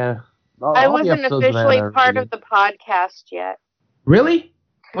 Yeah. I wasn't officially part of the podcast yet. Really?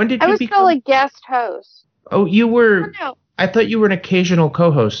 When did I you was become? still a guest host. Oh, you were. Oh, no, I thought you were an occasional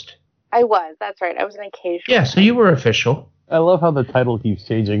co-host. I was. That's right. I was an occasional. Yeah, so you were official. I love how the title keeps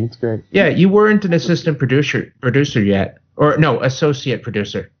changing. It's great. Yeah, you weren't an assistant producer yet, or no, associate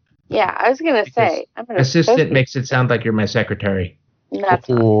producer. Yeah, I was gonna say I'm an Assistant associate. makes it sound like you're my secretary. That's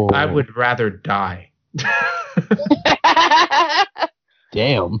Oh, I would rather die.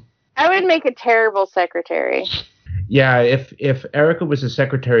 Damn. I would make a terrible secretary. Yeah, if Erica was a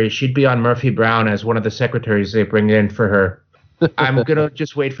secretary, she'd be on Murphy Brown as one of the secretaries they bring in for her. I'm gonna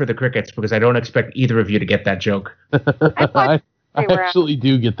just wait for the crickets because I don't expect either of you to get that joke. I Murphy Brown. actually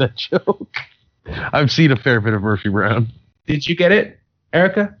do get that joke. I've seen a fair bit of Murphy Brown. Did you get it,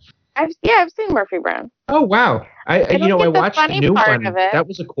 Erica? I've seen Murphy Brown. Oh wow! I don't get I the watched the funny new part one. of it. That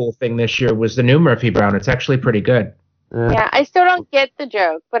was a cool thing this year. Was the new Murphy Brown? It's actually pretty good. Yeah, I still don't get the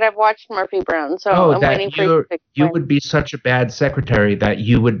joke, but I've watched Murphy Brown, so Oh, I'm that waiting for you to you explain. would be such a bad secretary that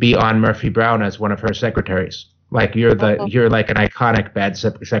you would be on Murphy Brown as one of her secretaries. Like you're like an iconic bad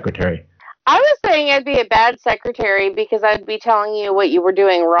secretary. I was saying I'd be a bad secretary because I'd be telling you what you were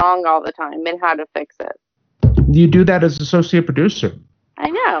doing wrong all the time and how to fix it. You do that as associate producer. I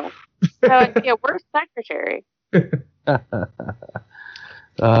know. So I'd be a worse secretary.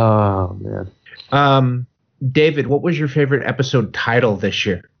 Oh, man. David, what was your favorite episode title this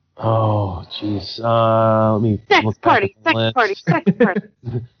year? Oh, jeez. Let me Sex look back party, at the sex list. party, sex party.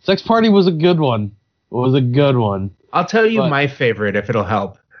 Sex Party was a good one. It was a good one. I'll tell you But- my favorite if it'll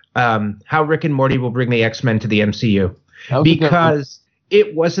help. How Rick and Morty will bring the X-Men to the MCU. That was a good one. Because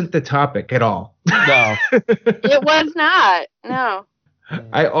it wasn't the topic at all. No. It was not. No.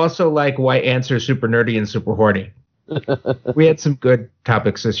 I also like why ants are super nerdy and super horny. We had some good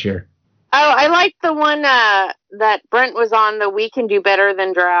topics this year. Oh, I like the one that Brent was on, the We Can Do Better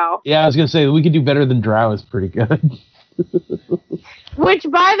Than Drow. Yeah, I was going to say, We Could Do Better Than Drow is pretty good. Which,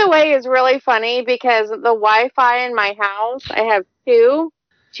 by the way, is really funny because the Wi-Fi in my house, I have two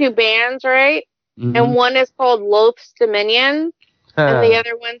bands, right? Mhm. And one is called Loth's Dominion, and the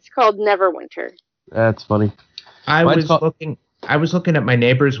other one's called Neverwinter. That's funny. I Mine's was looking at my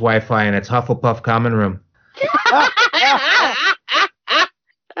neighbor's Wi-Fi and it's Hufflepuff Common Room.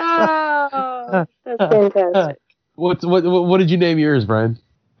 Oh, that's fantastic. What did you name yours, Brian?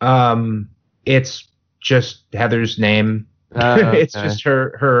 It's just Heather's name. It's just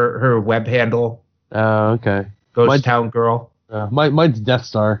her web handle. Oh, okay. Ghost Mine's- Town Girl. Mine's Death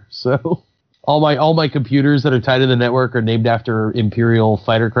Star. So all my computers that are tied to the network are named after Imperial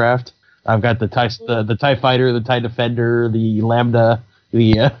fighter craft. I've got the TIE Fighter, the TIE Defender, the Lambda.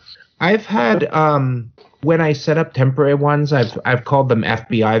 I've had when I set up temporary ones, I've called them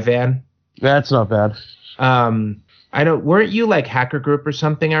FBI van. That's not bad. I don't. Weren't you like Hacker Group or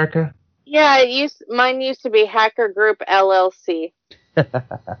something, Erica? Yeah, mine used to be Hacker Group LLC.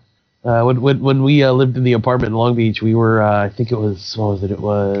 When we lived in the apartment in Long Beach, we were I think it was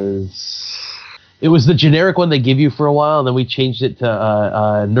it was the generic one they give you for a while, and then we changed it to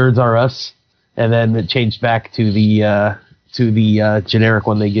Nerds R Us, and then it changed back to the generic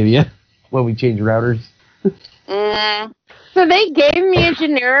one they give you when we changed routers. So they gave me a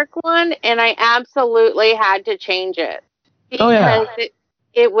generic one, and I absolutely had to change it. Oh, yeah. Because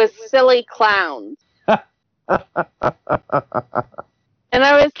it was Silly Clowns. And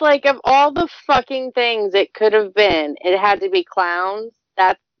I was like, of all the fucking things it could have been, it had to be clowns.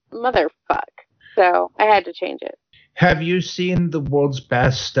 That's motherfuck. So I had to change it. Have you seen the world's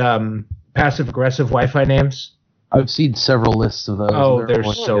best passive-aggressive Wi-Fi names? I've seen several lists of those. Oh, they're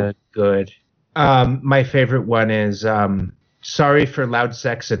all so good. My favorite one is sorry for loud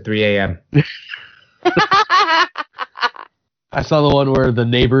sex at 3 a.m. I saw the one where the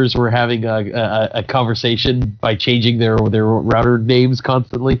neighbors were having a conversation by changing their router names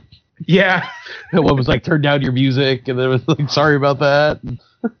constantly. Yeah. And one was like, turn down your music, and then it was like, sorry about that.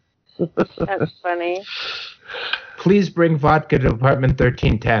 That's funny. Please bring vodka to apartment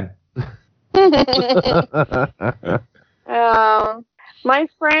 1310. My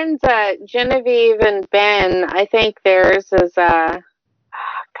friends Genevieve and Ben, I think theirs is God,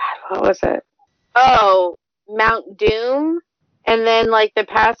 what was it? Oh, Mount Doom. And then like the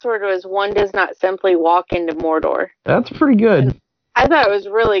password was one does not simply walk into Mordor. That's pretty good. I thought it was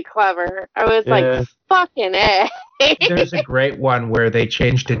really clever. I was like, fucking A. There's a great one where they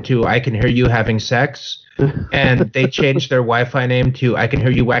changed it to I can hear you having sex, and they changed their Wi-Fi name to I can hear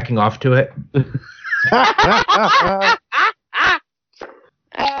you whacking off to it.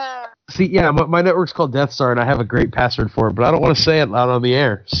 See, yeah, my network's called Death Star, and I have a great password for it, but I don't want to say it loud on the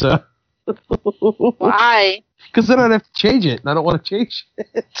air. So why? Because then I'd have to change it, and I don't want to change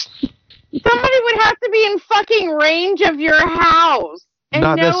it. Somebody would have to be in fucking range of your house and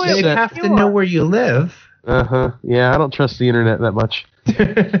Not know necessarily. it. They have to know where you live. Yeah, I don't trust the internet that much.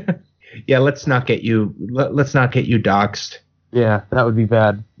 Yeah, let's not get you doxxed. Yeah, that would be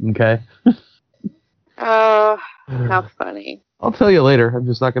bad. Okay. Oh, how funny. I'll tell you later. I'm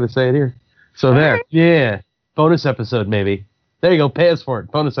just not going to say it here. So there. Right. Yeah. Bonus episode, maybe. There you go. Pay us for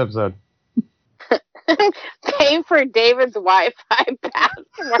it. Bonus episode. Pay for David's Wi-Fi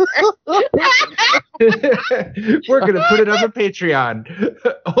password. We're going to put it on the Patreon.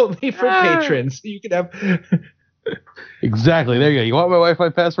 Only for patrons. You can have... Exactly. There you go. You want my Wi-Fi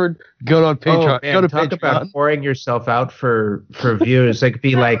password? Go on Patreon. Oh, man, go to talk Patreon. about pouring yourself out for views. Like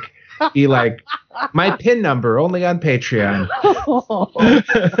be like my PIN number only on Patreon.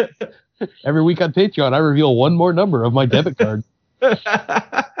 Every week on Patreon, I reveal one more number of my debit card.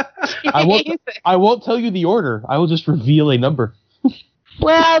 I won't tell you the order. I will just reveal a number.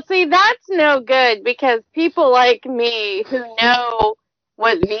 Well, see, that's no good because people like me who know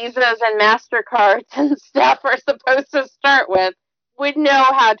what Visas and MasterCards and stuff are supposed to start with would know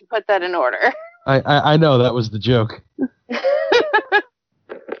how to put that in order. I know that was the joke.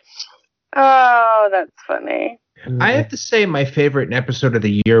 Oh, that's funny. I have to say my favorite episode of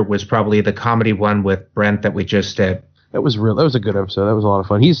the year was probably the comedy one with Brent that we just did. That was real. That was a good episode. That was a lot of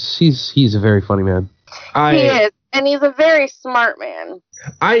fun. He's a very funny man. He is, and he's a very smart man.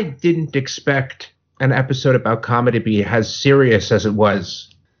 I didn't expect an episode about comedy to be as serious as it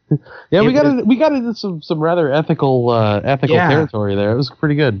was. Yeah, we got into some rather ethical territory there. It was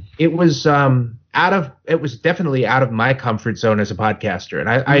pretty good. It was definitely out of my comfort zone as a podcaster, and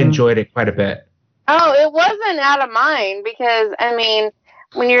I enjoyed it quite a bit. Oh, it wasn't out of mine because, I mean,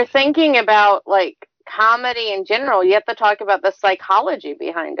 when you're thinking about, like, comedy in general, you have to talk about the psychology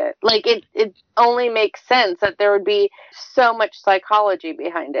behind it. Like, it only makes sense that there would be so much psychology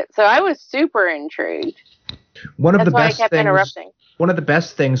behind it. So I was super intrigued. That's why I kept interrupting. One of the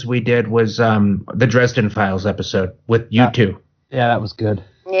best things we did was the Dresden Files episode with you two. Yeah, that was good.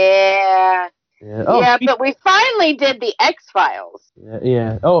 Yeah. Yeah, but we finally did the X-Files.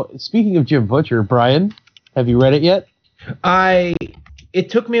 Yeah. Oh, speaking of Jim Butcher, Brian, have you read it yet? It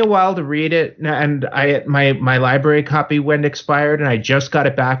took me a while to read it, and my library copy went expired, and I just got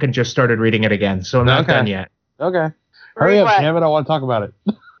it back and just started reading it again. So I'm not done yet. Okay. Hurry up, damn it! I want to talk about it.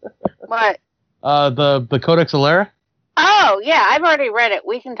 What? The Codex Alera. Oh yeah, I've already read it.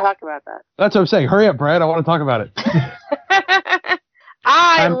 We can talk about that. That's what I'm saying. Hurry up, Brian. I want to talk about it.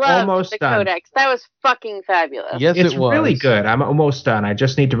 I I'm love almost the done. Codex. That was fucking fabulous. Yes, It's it was really good. I'm almost done. I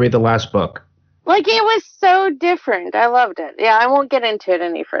just need to read the last book. Like, it was so different. I loved it. Yeah, I won't get into it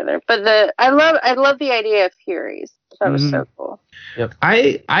any further. But I love the idea of Furies. That was so cool. Yep.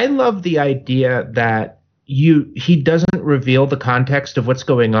 I love the idea that he doesn't reveal the context of what's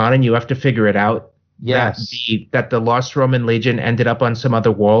going on, and you have to figure it out. Yes. That the Lost Roman Legion ended up on some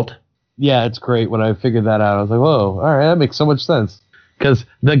other world. Yeah, it's great. When I figured that out, I was like, whoa, all right, that makes so much sense. Because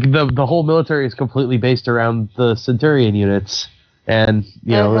the whole military is completely based around the Centurion units, and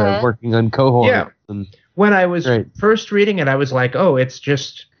they're working on cohorts. Yeah. And When I was first reading it, I was like, oh, it's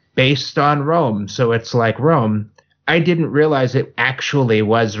just based on Rome, so it's like Rome. I didn't realize it actually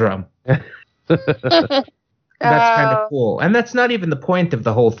was Rome. That's kind of cool. And that's not even the point of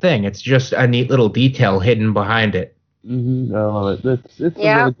the whole thing. It's just a neat little detail hidden behind it. I love it. It's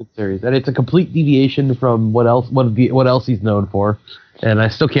a really good series, and it's a complete deviation from what else he's known for. And I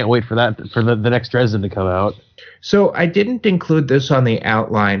still can't wait for the next Dresden to come out. So I didn't include this on the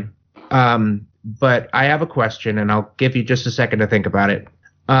outline, but I have a question, and I'll give you just a second to think about it.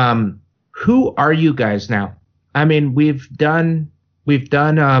 Who are you guys now? I mean, we've done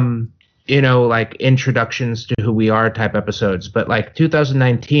like introductions to who we are type episodes, but like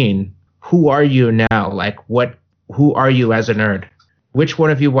 2019, who are you now? Like who are you as a nerd? Which one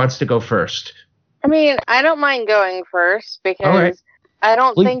of you wants to go first? I mean, I don't mind going first because I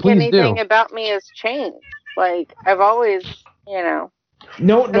don't think anything about me has changed. Like, I've always, No.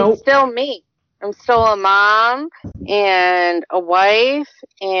 I'm still me. I'm still a mom. and a wife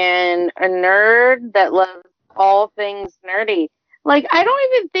and a nerd that loves all things nerdy. Like, I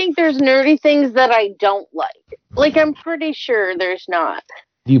don't even think there's nerdy things that I don't like. Like, I'm pretty sure there's not.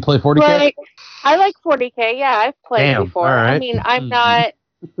 Do you play 40K? Like, I like 40K. Yeah, I've played Damn, before. all right. I mean,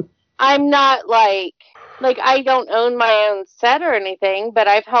 I'm not like I don't own my own set or anything, but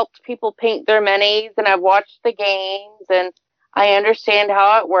I've helped people paint their minis, and I've watched the games, and I understand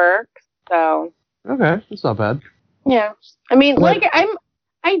how it works. So Okay, that's not bad. yeah, I mean,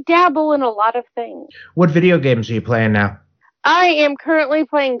 I dabble in a lot of things. What video games are you playing now? I am currently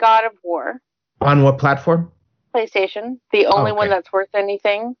playing God of War, On what platform? PlayStation, the only Okay. one that's worth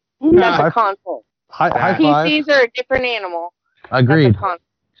anything. Ooh, That's a high, console. high five. PCs are a different animal. Agreed. That's a console.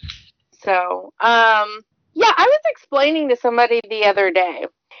 So, yeah, I was explaining to somebody the other day,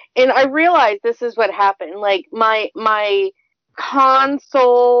 and I realized this is what happened. Like, my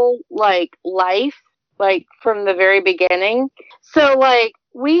console, like, life, like, from the very beginning. So, like,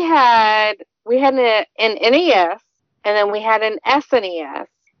 we had an NES, and then we had an SNES,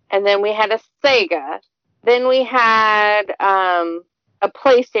 and then we had a Sega, then we had a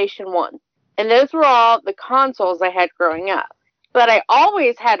PlayStation 1. And those were all the consoles I had growing up. But I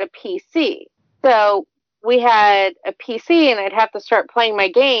always had a PC. So we had a PC, and I'd have to start playing my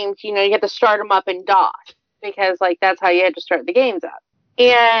games. You know, you had to start them up in DOS, because, like, that's how you had to start the games up.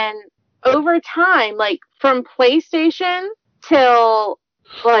 And over time, like, from PlayStation till,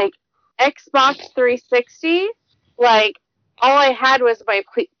 like, Xbox 360, like, all I had was my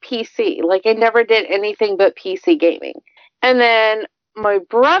PC. Like, I never did anything but PC gaming. And then my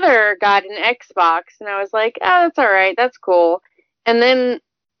brother got an Xbox, and I was like, oh, that's all right. That's cool. And then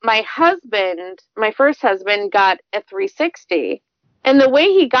my first husband, got a 360. And the way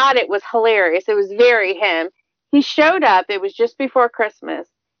he got it was hilarious. It was very him. He showed up. It was just before Christmas.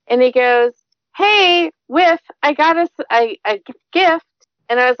 And he goes, hey, Whiff, I got us a gift.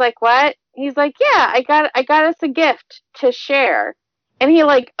 And I was like, what? He's like, yeah, I got us a gift to share. And he,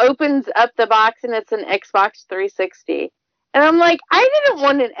 like, opens up the box, and it's an Xbox 360. And I'm like, I didn't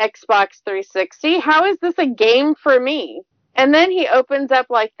want an Xbox 360. How is this a game for me? And then he opens up,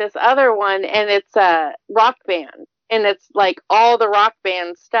 like, this other one, and it's a Rock Band. And it's, like, all the Rock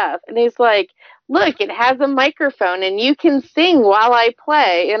Band stuff. And he's like, look, it has a microphone, and you can sing while I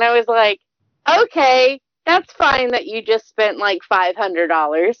play. And I was like, okay, that's fine that you just spent, like,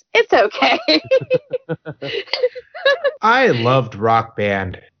 $500. It's okay. I loved Rock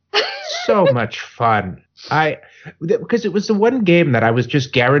Band. So much fun. Because it was the one game that I was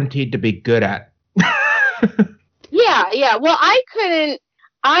just guaranteed to be good at. Yeah. Well,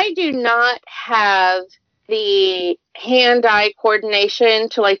 I do not have the hand-eye coordination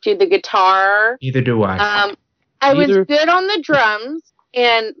to, like, do the guitar. Neither do I. I was good on the drums,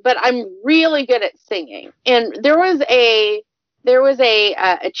 but I'm really good at singing. And there was a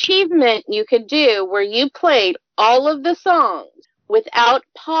achievement you could do where you played all of the songs without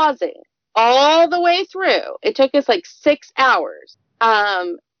pausing all the way through. It took us like 6 hours.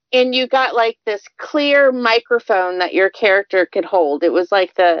 And you got, like, this clear microphone that your character could hold. It was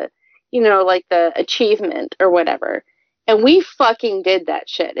like the achievement or whatever. And we fucking did that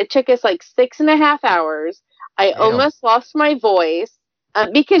shit. It took us like 6.5 hours. I almost lost my voice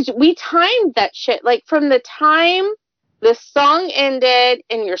because we timed that shit. Like, from the time the song ended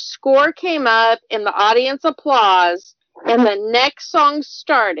and your score came up and the audience applause and the next song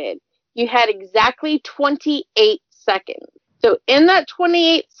started, you had exactly 28 seconds. So in that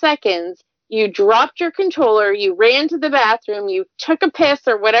 28 seconds, you dropped your controller, you ran to the bathroom, you took a piss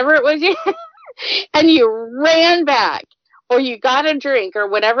or whatever it was, and you ran back, or you got a drink or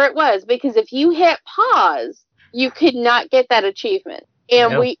whatever it was, because if you hit pause, you could not get that achievement.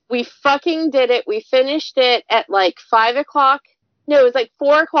 And we fucking did it. We finished it at like 5 o'clock. No, it was like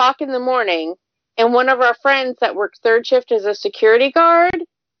 4 o'clock in the morning. And one of our friends that worked third shift as a security guard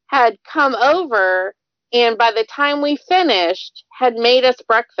had come over, and by the time we finished, had made us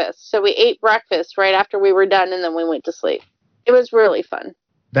breakfast. So we ate breakfast right after we were done, and then we went to sleep. It was really fun.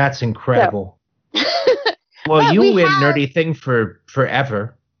 That's incredible. So. Well, you win Nerdy Thing for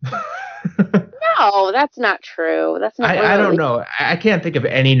forever. No, that's not true. That's not. I don't know. I can't think of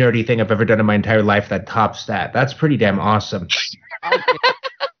any nerdy thing I've ever done in my entire life that tops that. That's pretty damn awesome.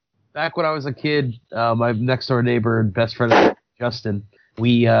 Back when I was a kid, my next door neighbor and best friend Justin,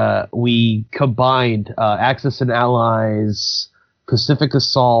 we combined Axis and Allies, Pacific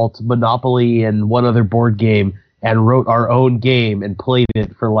Assault, Monopoly, and one other board game, and wrote our own game and played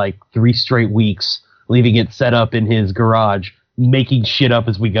it for like 3 straight weeks, leaving it set up in his garage, making shit up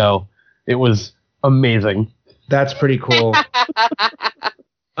as we go. It was amazing. That's pretty cool.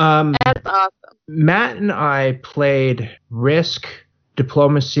 That's awesome. Matt and I played Risk,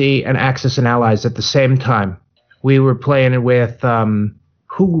 Diplomacy, and Axis and Allies at the same time. We were playing it with,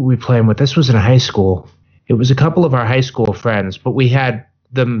 who were we playing with? This was in high school. It was a couple of our high school friends, but we had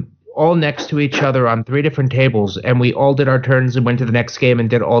them all next to each other on 3 different tables, and we all did our turns and went to the next game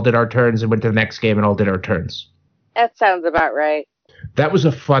and all did our turns and went to the next game and all did our turns. That sounds about right. That was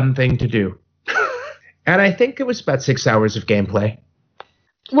a fun thing to do. And I think it was about 6 hours of gameplay.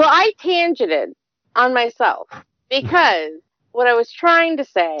 Well, I tangented on myself because what I was trying to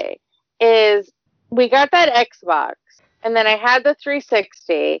say is we got that Xbox, and then I had the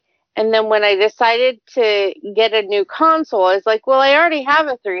 360, and then when I decided to get a new console, I was like, well, I already have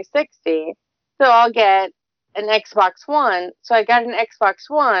a 360, so I'll get an Xbox One. So I got an Xbox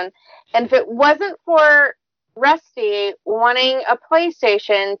One, and if it wasn't for Rusty wanting a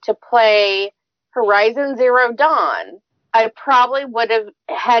PlayStation to play Horizon Zero Dawn, I probably would have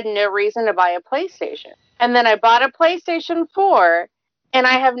had no reason to buy a PlayStation. And then I bought a PlayStation 4, and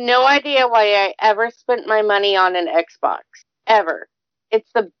I have no idea why I ever spent my money on an Xbox. Ever. It's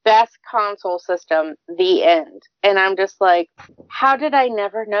the best console system, the end. And I'm just like, how did I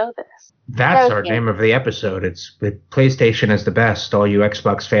never know this? That's our name of the episode. It's PlayStation is the best. All you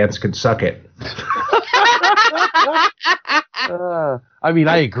Xbox fans can suck it. I mean,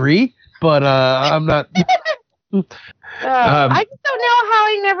 I agree, but I'm not... I just don't know how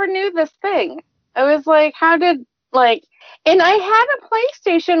I never knew this thing. I was like, and I had a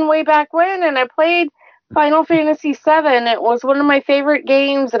PlayStation way back when, and I played Final Fantasy VII. It was one of my favorite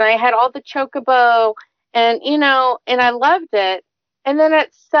games, and I had all the Chocobo, and I loved it. And then at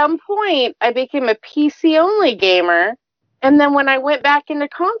some point, I became a PC-only gamer, and then when I went back into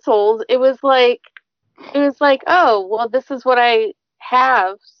consoles, it was like, oh, well, this is what I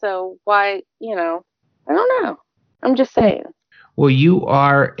have, so why, I don't know. I'm just saying. Well, you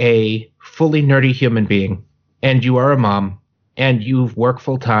are a fully nerdy human being, and you are a mom, and you work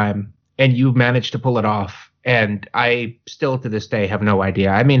full time, and you've managed to pull it off. And I still to this day have no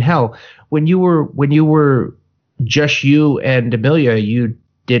idea. I mean, hell, when you were just you and Amelia, you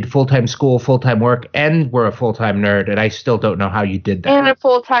did full-time school, full-time work, and were a full-time nerd, and I still don't know how you did that. And a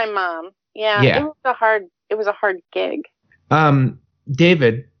full-time mom. Yeah. It was a hard gig.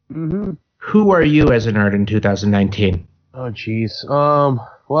 David, who are you as a nerd in 2019? Oh, jeez.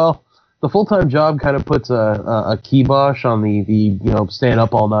 Well, the full-time job kind of puts a kibosh on the staying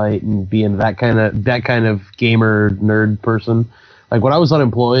up all night and being that kind of gamer nerd person. Like when I was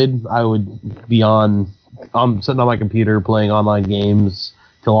unemployed, I would be sitting on my computer playing online games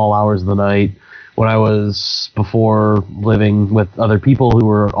till all hours of the night. When I was before living with other people who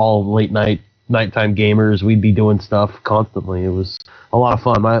were all nighttime gamers, we'd be doing stuff constantly. It was a lot of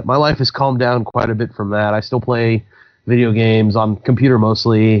fun. My life has calmed down quite a bit from that. I still play video games on computer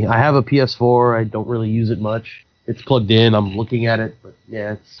mostly. I have a PS4. I don't really use it much. It's plugged in. I'm looking at it, but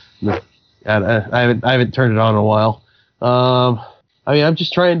yeah, I haven't turned it on in a while. I mean, I'm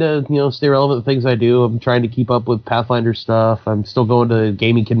just trying to stay relevant with things I do. I'm trying to keep up with Pathfinder stuff. I'm still going to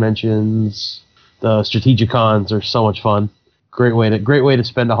gaming conventions. The Strategicons are so much fun. Great way to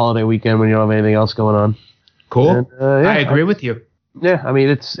spend a holiday weekend when you don't have anything else going on. Cool. And, I agree with you. Yeah, I mean,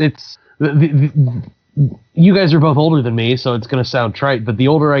 it's you guys are both older than me, so it's going to sound trite, but the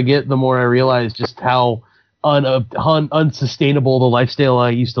older I get, the more I realize just how unsustainable the lifestyle I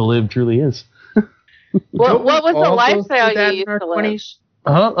used to live truly is. What was the lifestyle you used to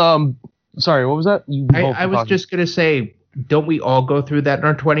live? Sorry, what was that? I was just going to say, don't we all go through that in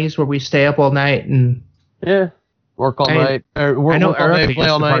our 20s where we stay up all night and... Yeah, work all night. I know Erica used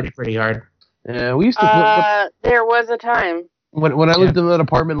to party pretty hard. Yeah, we used to... There was a time. When I lived in that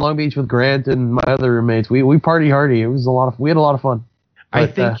apartment in Long Beach with Grant and my other roommates, we party hardy. It was we had a lot of fun. But, I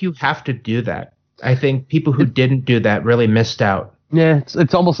think you have to do that. I think people who didn't do that really missed out. Yeah,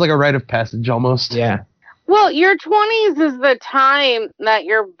 it's almost like a rite of passage, almost. Yeah. Well, your 20s is the time that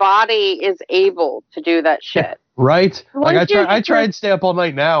your body is able to do that shit. Right? Like I try and stay up all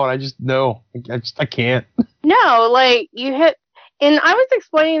night now, and I can't. No, like you hit, and I was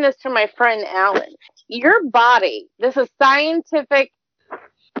explaining this to my friend Alan. Your body, this is scientific,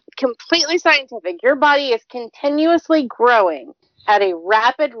 completely scientific. Your body is continuously growing at a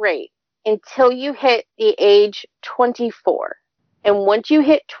rapid rate until you hit the age 24. And once you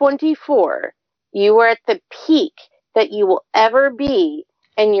hit 24, you are at the peak that you will ever be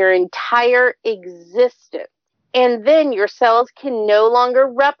in your entire existence. And then your cells can no longer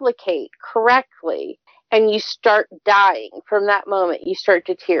replicate correctly, and you start dying from that moment. You start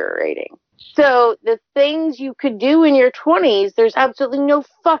deteriorating. So the things you could do in your 20s, there's absolutely no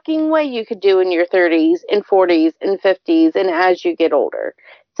fucking way you could do in your 30s and 40s and 50s and as you get older.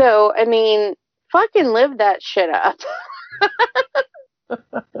 So, I mean, fucking live that shit up.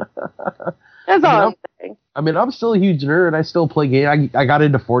 That's all I'm saying. I mean, I'm still a huge nerd. I still play games. I got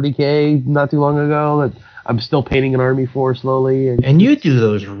into 40K not too long ago. That I'm still painting an army for slowly. And you do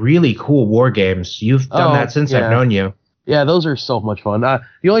those really cool war games. You've done that since I've known you. Yeah, those are so much fun.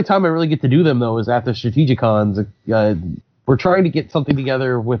 The only time I really get to do them, though, is at the Strategicons. We're trying to get something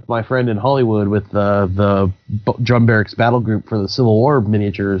together with my friend in Hollywood with the Drum Barracks Battle Group for the Civil War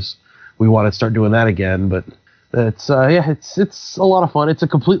miniatures. We want to start doing that again, but it's a lot of fun. It's a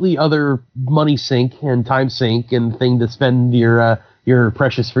completely other money sink and time sink and thing to spend your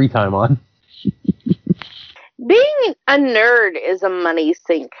precious free time on. Being a nerd is a money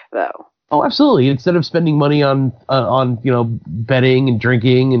sink, though. Oh, absolutely. Instead of spending money on betting and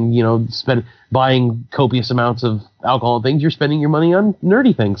drinking and buying copious amounts of alcohol and things, you're spending your money on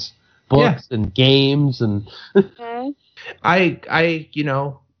nerdy things, books and games and. Okay. I'm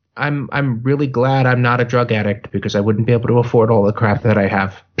really glad I'm not a drug addict because I wouldn't be able to afford all the crap that I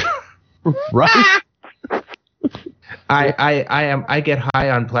have. Right. I get high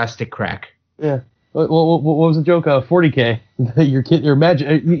on plastic crack. Yeah. What was the joke? 40K. Your kid, your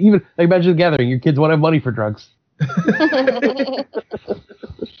Magic the Gathering. Your kids want to have money for drugs.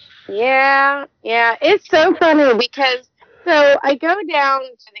 Yeah. It's so funny because I go down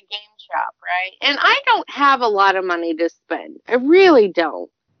to the game shop, right? And I don't have a lot of money to spend. I really don't.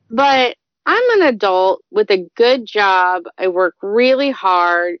 But I'm an adult with a good job. I work really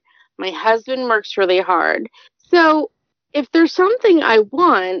hard. My husband works really hard. So if there's something I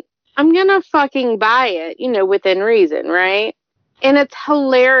want, I'm going to fucking buy it, within reason, right? And it's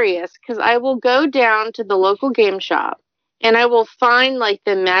hilarious because I will go down to the local game shop and I will find like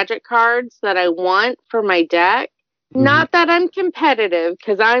the Magic cards that I want for my deck. Mm-hmm. Not that I'm competitive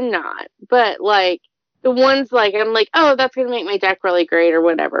because I'm not, but like the ones like I'm like, oh, that's going to make my deck really great or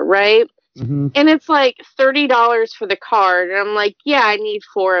whatever, right? Mm-hmm. And it's like $30 for the card. And I'm like, yeah, I need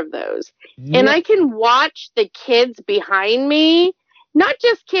 4 of those. Yep. And I can watch the kids behind me. Not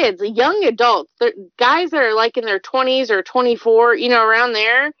just kids, young adults, guys that are like in their 20s or 24, around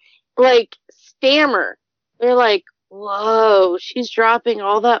there, like stammer. They're like, "Whoa, she's dropping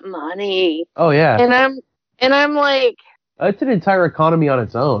all that money." Oh yeah. And I'm like, it's an entire economy on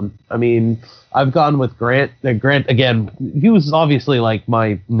its own. I mean, I've gone with Grant. Grant again. He was obviously like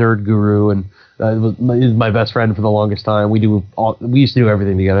my nerd guru and was my best friend for the longest time. We used to do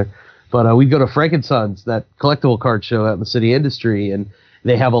everything together. But we'd go to Frankensons, that collectible card show out in the City Industry, and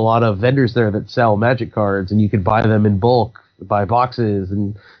they have a lot of vendors there that sell Magic cards, and you could buy them in bulk, buy boxes,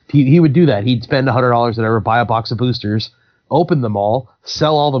 and he would do that. He'd spend $100 whatever, buy a box of boosters, open them all,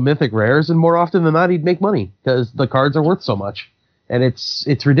 sell all the mythic rares, and more often than not, he'd make money because the cards are worth so much. And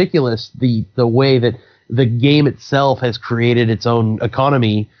it's ridiculous the way that the game itself has created its own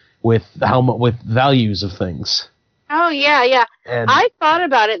economy with values of things. Oh, yeah. And I thought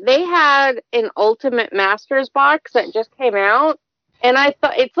about it. They had an Ultimate Masters box that just came out, and I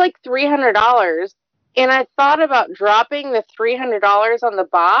thought it's like $300. And I thought about dropping the $300 on the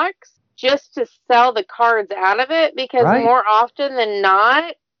box just to sell the cards out of it, because more often than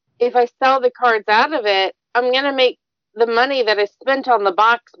not, if I sell the cards out of it, I'm going to make the money that I spent on the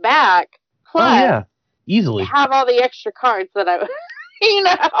box back. Plus, easily have all the extra cards that I...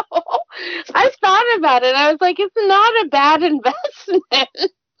 I thought about it. I was like, it's not a bad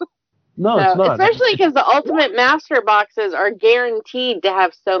investment. No, it's not. Especially because the Ultimate Master boxes are guaranteed to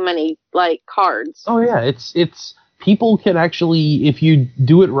have so many, like, cards. Oh, yeah. It's people can actually, if you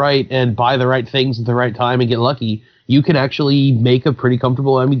do it right and buy the right things at the right time and get lucky, you can actually make a pretty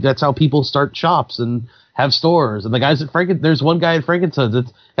comfortable, I mean, that's how people start shops and have stores. And the guys at there's one guy at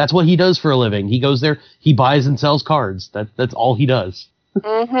Frankensons, that's what he does for a living. He goes there, he buys and sells cards. That's all he does.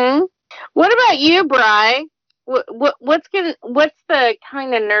 Mm-hmm. What about you, Bri? What's the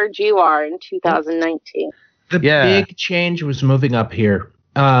kind of nerd you are in 2019? The big change was moving up here.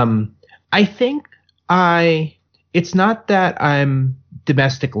 I think it's not that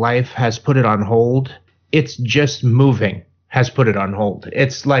domestic life has put it on hold. It's just moving has put it on hold.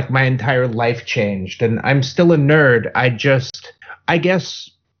 It's like my entire life changed, and I'm still a nerd. I guess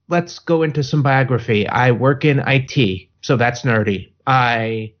let's go into some biography. I work in IT, so that's nerdy.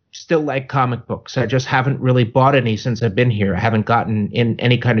 I still like comic books. I just haven't really bought any since I've been here. I haven't gotten in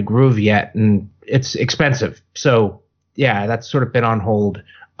any kind of groove yet, and it's expensive. So, yeah, that's sort of been on hold.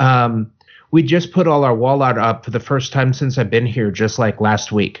 We just put all our wall art up for the first time since I've been here, just like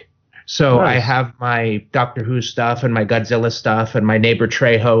last week. So nice. I have my Doctor Who stuff and my Godzilla stuff, and my neighbor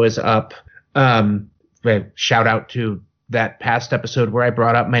Trejo is up. Shout out to that past episode where I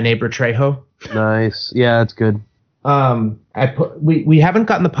brought up my neighbor Trejo. Nice. Yeah, that's good. We haven't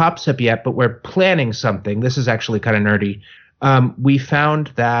gotten the pops up yet, but we're planning something. This is actually kind of nerdy. We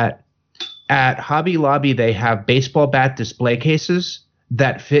found that at Hobby Lobby they have baseball bat display cases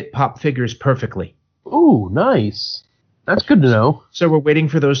that fit pop figures perfectly. Ooh, nice. That's good to know. So we're waiting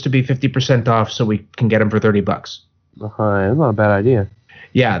for those to be 50% off so we can get them for $30. That's not a bad idea.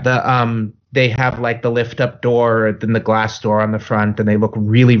 Yeah, they have like the lift up door, then the glass door on the front, and they look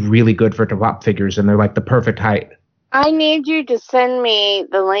really, really good for pop figures, and they're like the perfect height. I need you to send me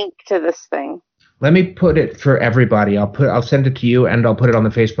the link to this thing. Let me put it for everybody. I'll send it to you, and I'll put it on the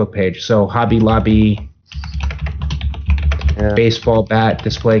Facebook page. So Hobby Lobby baseball bat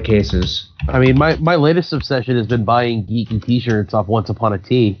display cases. I mean, my latest obsession has been buying geeky T-shirts off Once Upon a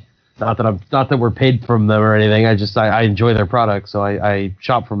Tea. Not that we're paid from them or anything. I enjoy their products, so I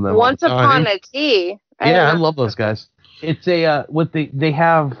shop from them. Once Upon a Tea. I love those guys. It's they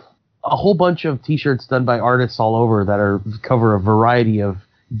have a whole bunch of T-shirts done by artists all over that cover a variety of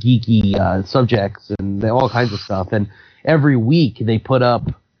geeky subjects and all kinds of stuff. And every week they put up,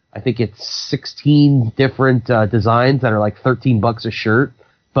 I think it's 16 different designs that are like $13 a shirt.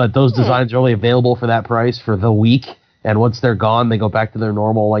 But those designs are only available for that price for the week. And once they're gone, they go back to their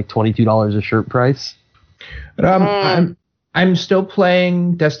normal like $22 a shirt price. But I'm still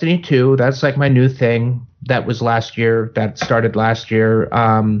playing Destiny 2. That's like my new thing. That was last year. That started last year.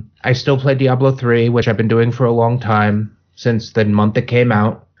 I still play Diablo 3, which I've been doing for a long time, since the month it came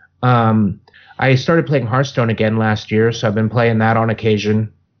out. I started playing Hearthstone again last year, so I've been playing that on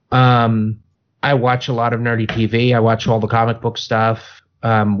occasion. I watch a lot of nerdy TV. I watch all the comic book stuff.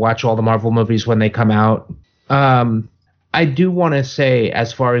 Watch all the Marvel movies when they come out. I do want to say,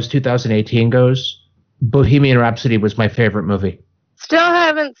 as far as 2018 goes, Bohemian Rhapsody was my favorite movie. Still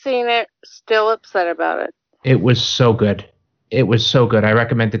haven't seen it. Still upset about it. It was so good. It was so good. I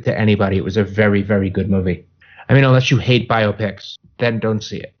recommend it to anybody. It was a very, very good movie. I mean, unless you hate biopics, then don't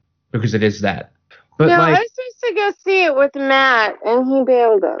see it, because it is that. But no, I was supposed to go see it with Matt, and he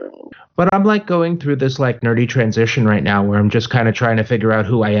bailed on me. But I'm like going through this like nerdy transition right now, where I'm just kind of trying to figure out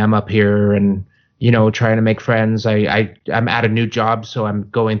who I am up here, and trying to make friends. I'm at a new job, so I'm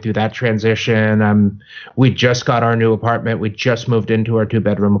going through that transition. We just got our new apartment. We just moved into our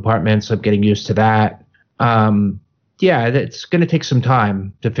 2-bedroom apartment, so I'm getting used to that. Yeah, it's going to take some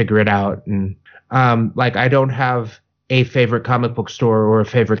time to figure it out. And I don't have a favorite comic book store or a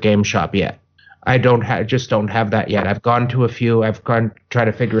favorite game shop yet. I just don't have that yet. I've gone to a few. I've gone try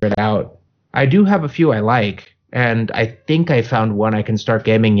to figure it out. I do have a few I like. And I think I found one I can start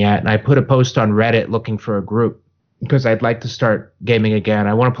gaming yet. And I put a post on Reddit looking for a group because I'd like to start gaming again.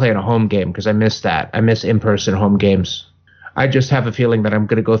 I want to play in a home game because I miss that. I miss in-person home games. I just have a feeling that I'm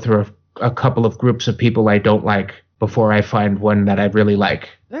going to go through a couple of groups of people I don't like before I find one that I really like.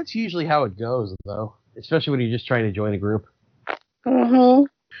 That's usually how it goes, though, especially when you're just trying to join a group. Mm-hmm.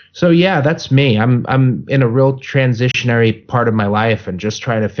 So yeah, that's me. I'm in a real transitionary part of my life and just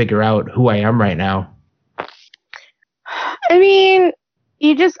trying to figure out who I am right now. I mean,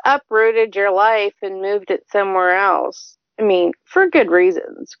 you just uprooted your life and moved it somewhere else. I mean, for good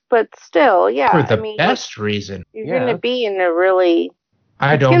reasons, but still, yeah. For the best reason. You're going to be in a really...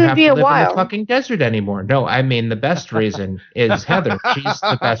 I don't have to live in the fucking desert anymore. No, I mean, the best reason is Heather. She's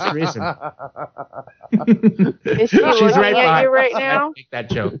the best reason. Is she She's right at you right now? Make that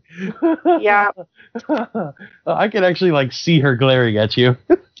joke. Yeah. I can actually, see her glaring at you.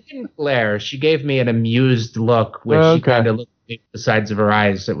 She didn't glare. She gave me an amused look, which she kind of looked at the sides of her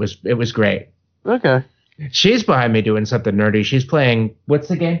eyes. It was great. Okay. She's behind me doing something nerdy. She's playing, what's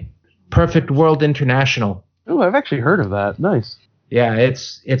the game? Perfect World International. Oh, I've actually heard of that. Nice. Yeah,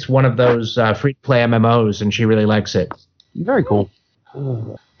 it's one of those free-to-play MMOs, and she really likes it. Very cool.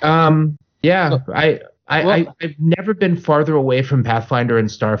 Yeah, I've never been farther away from Pathfinder and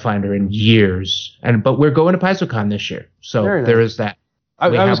Starfinder in years, but we're going to PaizoCon this year, so there is that.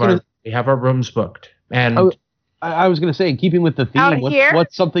 We have our rooms booked, and I was going to say, in keeping with the theme,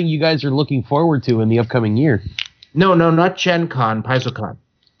 what's something you guys are looking forward to in the upcoming year? No, not Gen Con, PaizoCon.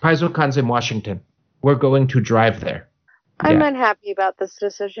 PaizoCon's in Washington. We're going to drive there. I'm unhappy about this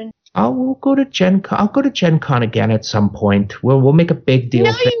decision. I'll go to Gen Con. I'll go to Gen Con again at some point. We'll make a big deal.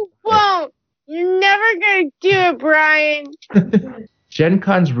 No, you won't. You're never gonna do it, Brian. Gen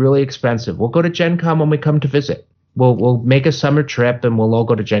Con's really expensive. We'll go to Gen Con when we come to visit. We'll make a summer trip and we'll all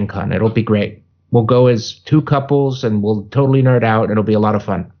go to Gen Con. It'll be great. We'll go as two couples and we'll totally nerd out and it'll be a lot of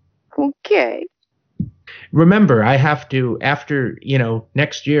fun. Okay. Remember, I have to, after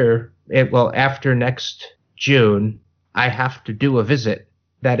next year, after next June, I have to do a visit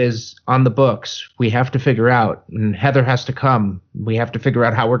that is on the books. We have to figure out, and Heather has to come. We have to figure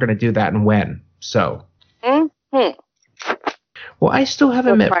out how we're going to do that and when. So Well, I still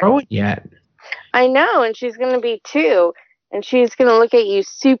haven't met Surprise. Rowan yet. I know, and she's going to be 2, and she's going to look at you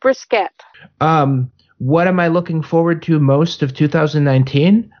super skep. What am I looking forward to most of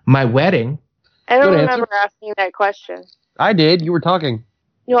 2019? My wedding. I don't Good remember asking that question. I did. You were talking.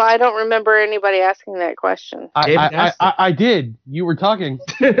 No, I don't remember anybody asking that question. I did. You were talking.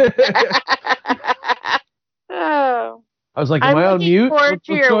 Oh. I was like, I'm am I on looking mute? forward What's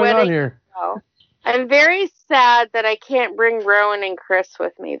to your going on wedding. here? Oh. I'm very sad that I can't bring Rowan and Chris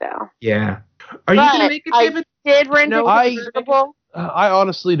with me, though. Yeah. Are you going to make it, I David? did rent No, a convertible. I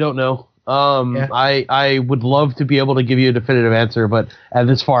honestly don't know. Yeah. I would love to be able to give you a definitive answer, but at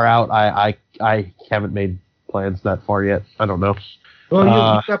this far out, I haven't made plans that far yet. I don't know. Well,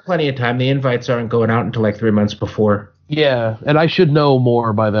 you've got plenty of time. The invites aren't going out until like 3 months before. Yeah, and I should know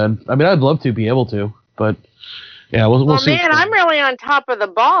more by then. I mean, I'd love to be able to, but yeah, we'll see. Man, I'm really on top of the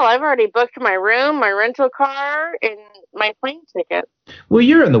ball. I've already booked my room, my rental car, and my plane ticket. Well,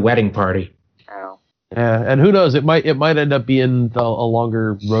 you're in the wedding party. Oh. Yeah, and who knows? It might end up being a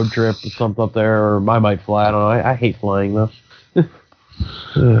longer road trip or something up there, or I might fly. I don't know. I hate flying though.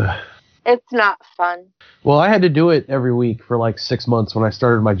 It's not fun. Well, I had to do it every week for like 6 months when I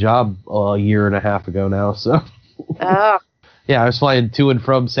started my job a year and a half ago now. So Oh. yeah, I was flying to and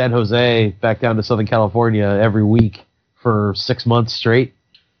from San Jose back down to Southern California every week for 6 months straight.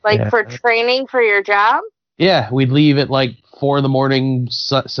 Like Yeah. for training for your job? Yeah, we'd leave at like 4 a.m.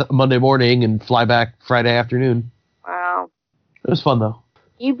 Monday morning and fly back Friday afternoon. Wow. It was fun though.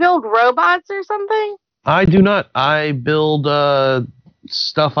 You build robots or something? I do not. I build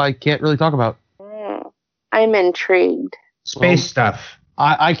stuff I can't really talk about. I'm intrigued. Space stuff.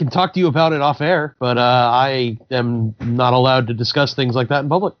 I can talk to you about it off air, but I am not allowed to discuss things like that in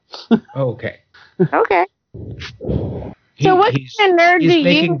public. Okay. Okay. So what kind of nerd do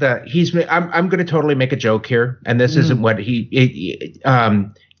you... I'm going to totally make a joke here, and this isn't what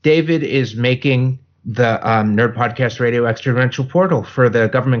David is making the Nerd Podcast Radio Experiential Portal for the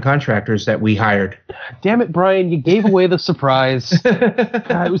government contractors that we hired. Damn it, Brian! You gave away the surprise.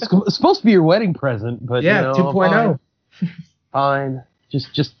 It was supposed to be your wedding present, but Yeah, 2.0. Fine.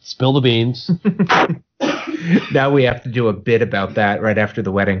 Just spill the beans. Now we have to do a bit about that right after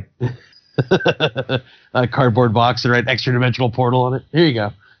the wedding. A cardboard box and write extra dimensional portal on it. Here you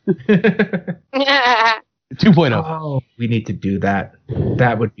go. 2.0. Oh, we need to do that.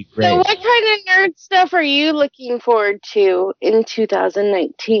 That would be great. So what kind of nerd stuff are you looking forward to in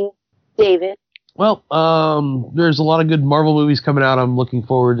 2019, David? Well, there's a lot of good Marvel movies coming out I'm looking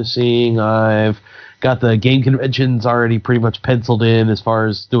forward to seeing. I've got the game conventions already pretty much penciled in as far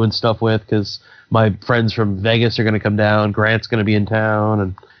as doing stuff with, because my friends from Vegas are going to come down. Grant's going to be in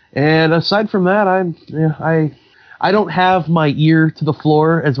town. And aside from that, I don't have my ear to the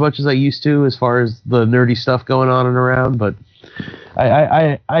floor as much as I used to as far as the nerdy stuff going on and around, but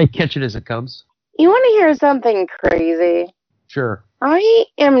I catch it as it comes. You want to hear something crazy? Sure. I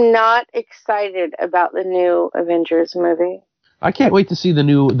am not excited about the new Avengers movie. I can't wait to see the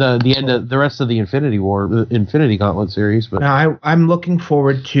end of the rest of the Infinity Gauntlet series. But Now, I'm looking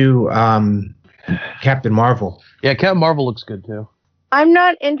forward to Captain Marvel. yeah, Captain Marvel looks good too. I'm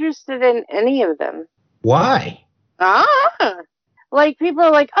not interested in any of them. Why? Like people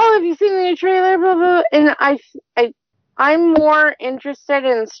are like, oh, have you seen the new trailer? Blah, blah. And I'm more interested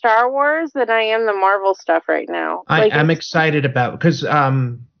in Star Wars than I am the Marvel stuff right now. I'm excited about, because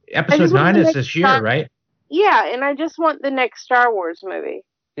episode 9 is this year, right? Yeah, and I just want the next Star Wars movie.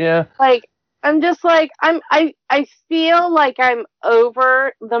 Yeah. Like, I'm just like, I feel like I'm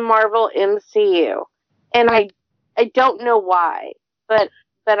over the Marvel MCU, and I don't know why, but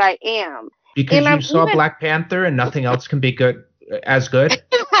I am. Because you saw Black Panther and nothing else can be as good?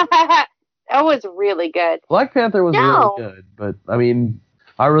 That was really good. Black Panther was really good, but I mean,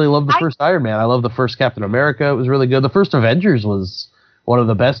 I really loved the first Iron Man. I love the first Captain America. It was really good. The first Avengers was one of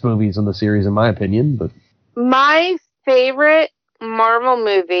the best movies in the series, in my opinion. But my favorite Marvel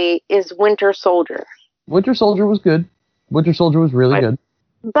movie is Winter Soldier. Winter Soldier was good. Winter Soldier was really good.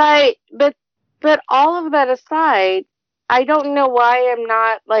 But all of that aside, I don't know why I'm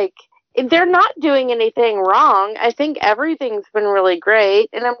not like. They're not doing anything wrong. I think everything's been really great,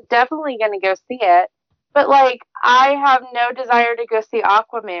 and I'm definitely going to go see it. But, like, I have no desire to go see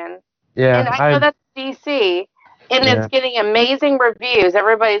Aquaman. Yeah, and I know that's DC, and it's getting amazing reviews.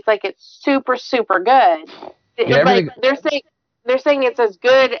 Everybody's like, it's super, super good. Yeah, like, they're saying it's as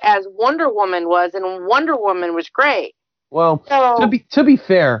good as Wonder Woman was, and Wonder Woman was great. Well, so, to be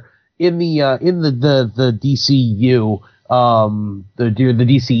fair, in the DCU. The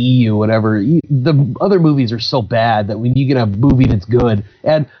DCEU, whatever. The other movies are so bad that when you get a movie that's good,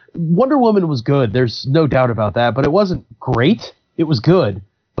 and Wonder Woman was good. There's no doubt about that, but it wasn't great. It was good.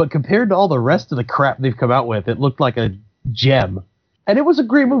 But compared to all the rest of the crap they've come out with, it looked like a gem. And it was a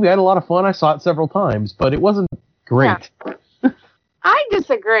great movie. I had a lot of fun. I saw it several times, but it wasn't great. Yeah. I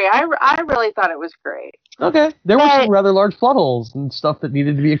disagree. I really thought it was great. Okay. There were some rather large plot holes and stuff that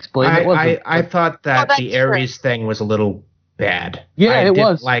needed to be explained. I thought that the Ares thing was a little bad. Yeah, I it didn't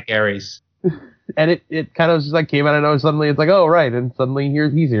was. like Ares. And it kind of just like came out of nowhere. Suddenly it's like, oh, right. And suddenly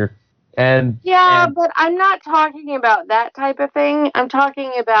he's here. And but I'm not talking about that type of thing. I'm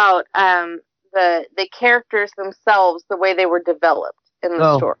talking about the characters themselves, the way they were developed in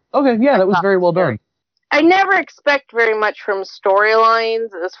the story. Okay, yeah, that was very well done. I never expect very much from storylines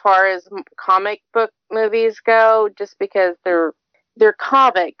as far as comic book movies go, just because they're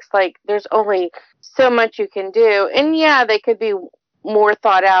comics. Like, there's only so much you can do. And yeah, they could be more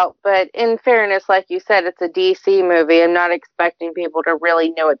thought out, but in fairness, like you said, it's a DC movie. I'm not expecting people to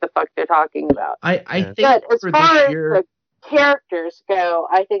really know what the fuck they're talking about. I think but as for far this as year, the characters go,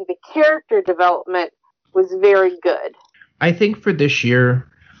 I think the character development was very good. I think for this year,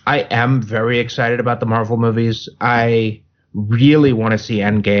 I am very excited about the Marvel movies. I really want to see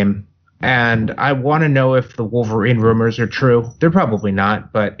Endgame, and I want to know if the Wolverine rumors are true. They're probably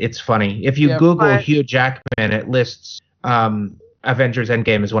not, but it's funny. If you Google Hugh Jackman, it lists Avengers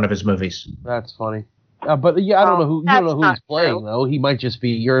Endgame as one of his movies. That's funny. But yeah, I don't know who he's playing though. He might just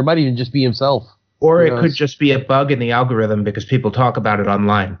be, or it might even just be himself. Or it could just be a bug in the algorithm because people talk about it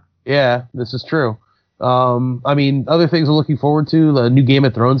online. Yeah, this is true. I mean, other things I'm looking forward to. The new Game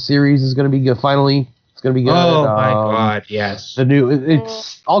of Thrones series is going to be good. Finally, it's going to be good. Oh my God, yes. The new,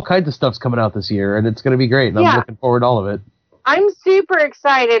 it's all kinds of stuff's coming out this year, and it's going to be great. And I'm looking forward to all of it. I'm super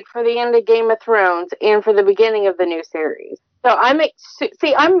excited for the end of Game of Thrones and for the beginning of the new series. So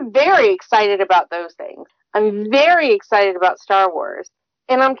I'm very excited about those things. I'm very excited about Star Wars,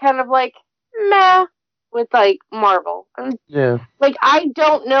 and I'm kind of like meh with like Marvel. Like, I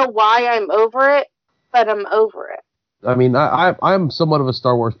don't know why I'm over it, but I'm over it. I mean, I'm somewhat of a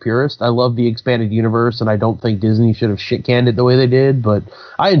Star Wars purist. I love the expanded universe, and I don't think Disney should have shit-canned it the way they did, but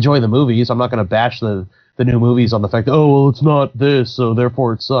I enjoy the movies. I'm not going to bash the new movies on the fact that, oh, well, it's not this, so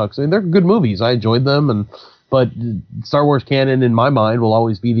therefore it sucks. I mean, they're good movies. I enjoyed them, but Star Wars canon, in my mind, will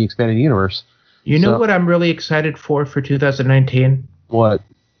always be the expanded universe. You know what I'm really excited for 2019? What?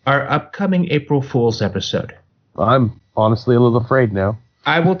 Our upcoming April Fool's episode. I'm honestly a little afraid now.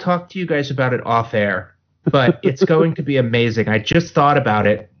 I will talk to you guys about it off air, but it's going to be amazing. I just thought about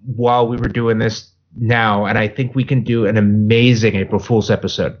it while we were doing this now, and I think we can do an amazing April Fool's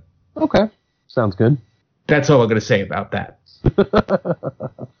episode. Okay. Sounds good. That's all I'm going to say about that.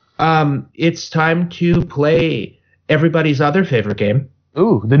 It's time to play everybody's other favorite game.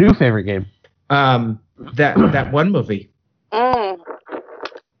 Ooh, the new favorite game. That one movie.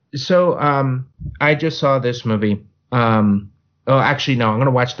 So, I just saw this movie. Actually, no, I'm going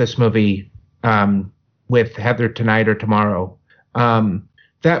to watch this movie with Heather tonight or tomorrow.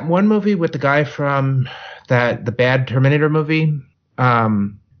 That one movie with the guy from the bad Terminator movie,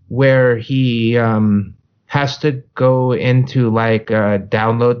 where he has to go into like a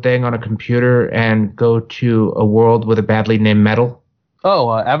download thing on a computer and go to a world with a badly named metal.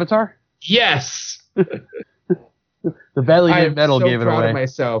 Oh, Avatar? Yes! The badly named metal gave it away. I'm so proud of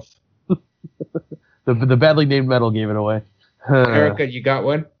myself. The badly named metal gave it away. Erica, you got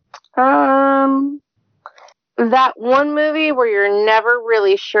one? That one movie where you're never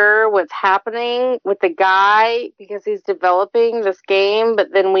really sure what's happening with the guy because he's developing this game,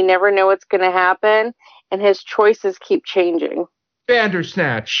 but then we never know what's going to happen, and his choices keep changing.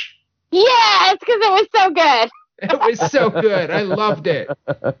 Bandersnatch. Yeah, it's because it was so good. It was so good. I loved it.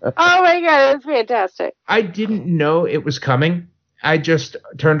 Oh my God, it was fantastic. I didn't know it was coming. I just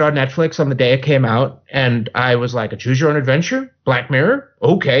turned on Netflix on the day it came out, and I was like, a choose your own adventure? Black Mirror?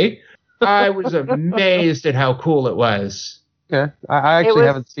 Okay. I was amazed at how cool it was. Okay. I actually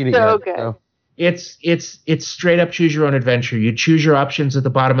haven't seen it yet. Good. So. It's straight up choose your own adventure. You choose your options at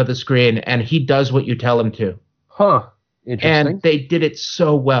the bottom of the screen, and he does what you tell him to. Huh. Interesting. And they did it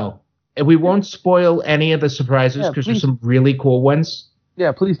so well. And we won't spoil any of the surprises because there's some really cool ones.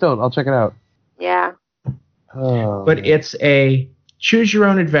 Yeah, please don't. I'll check it out. Yeah. Oh, but it's a choose your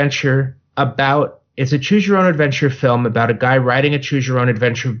own adventure it's a choose your own adventure film about a guy writing a choose your own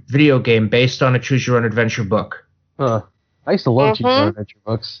adventure video game based on a choose your own adventure book. Huh. I used to love choose your own adventure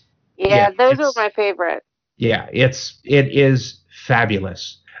books. Yeah, those are my favorite. Yeah, it is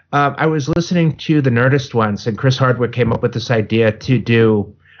fabulous. I was listening to the Nerdist once, and Chris Hardwick came up with this idea to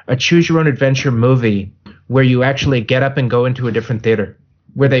do a choose your own adventure movie where you actually get up and go into a different theater,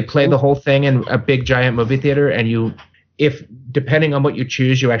 where they play the whole thing in a big giant movie theater, and if depending on what you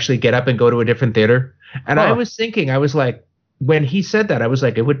choose, you actually get up and go to a different theater. And I was thinking, I was like, when he said that, I was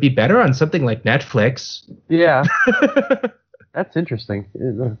like, it would be better on something like Netflix. Yeah. That's interesting.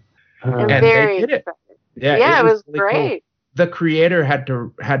 I'm And very they did it. excited. Yeah, it was really cool. great. The creator had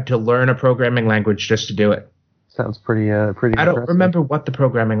to learn a programming language just to do it. Sounds pretty I don't impressive. remember what the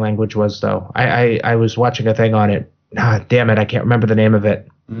programming language was though. I was watching a thing on it. Ah, damn it, I can't remember the name of it.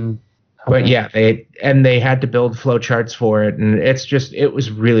 Mm. But yeah, they had to build flowcharts for it, and it was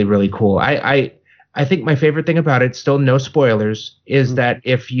really, really cool. I think my favorite thing about it, still no spoilers, is that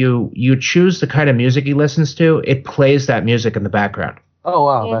if you choose the kind of music he listens to, it plays that music in the background. Oh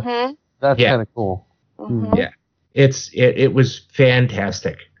wow, Mhm. that's Yeah. kind of cool. Mhm. Yeah. It was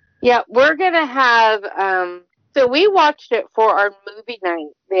fantastic. Yeah, we're gonna have. So we watched it for our movie night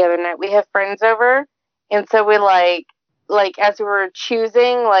the other night. We have friends over, and so we like as we were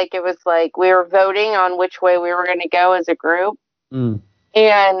choosing, like it was like we were voting on which way we were gonna go as a group, Mm.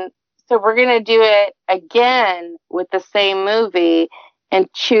 and so we're gonna do it again with the same movie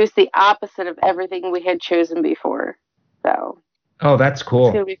and choose the opposite of everything we had chosen before. So Oh, that's it's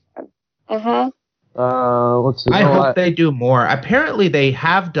cool. gonna be fun. Mm-hmm. Let's see. I hope they do more. Apparently, they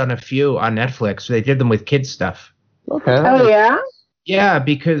have done a few on Netflix. They did them with kids stuff. Okay. Oh yeah. Yeah,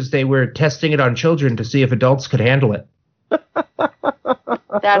 because they were testing it on children to see if adults could handle it.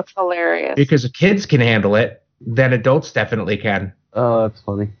 That's hilarious. Because if kids can handle it, then adults definitely can. Oh, that's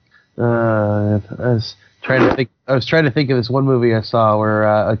funny. I was trying to think. I was trying to think of this one movie I saw where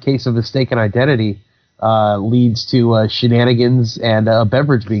a case of mistaken identity leads to shenanigans and a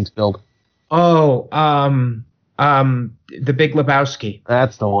beverage being spilled. Oh, The Big Lebowski.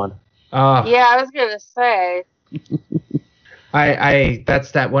 That's the one. Yeah, I was gonna say.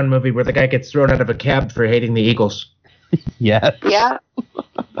 That's that one movie where the guy gets thrown out of a cab for hating the Eagles. Yeah. Yeah.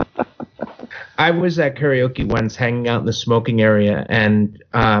 I was at karaoke once, hanging out in the smoking area, and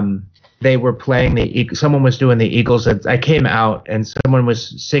they were playing someone was doing the Eagles. I came out, and someone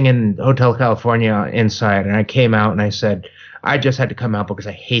was singing Hotel California inside, and I came out and I said, I just had to come out because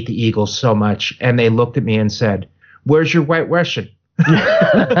I hate the Eagles so much. And they looked at me and said, "Where's your White Russian?"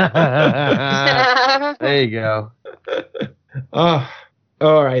 There you go. Oh,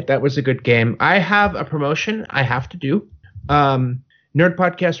 all right. That was a good game. I have a promotion I have to do. Nerd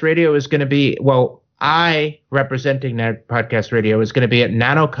Podcast Radio is going to be, representing Nerd Podcast Radio is going to be at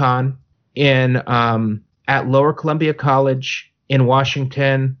NanoCon at Lower Columbia College in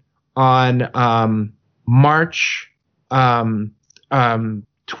Washington on March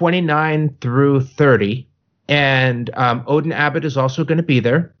 29 through 30. And Odin Abbott is also going to be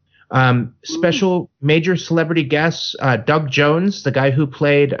there. Special major celebrity guests, Doug Jones, the guy who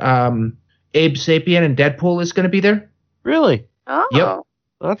played Abe Sapien in Deadpool, is going to be there. Really? Oh. Yep.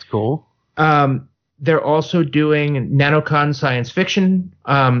 That's cool. They're also doing NanoCon Science Fiction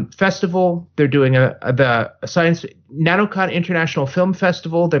Festival. They're doing the NanoCon International Film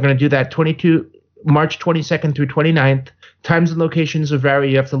Festival. They're going to do that March 22nd through 29th. Times and locations will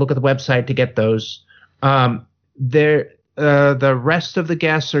vary. You have to look at the website to get those. The rest of the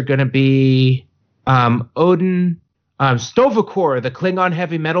guests are going to be Odin, Stovacor, the Klingon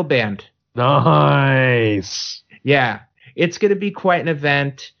heavy metal band. Nice. Yeah, it's going to be quite an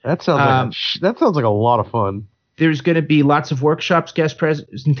event. That sounds like a lot of fun. There's going to be lots of workshops, guest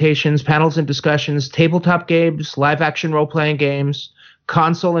presentations, panels and discussions, tabletop games, live action role playing games,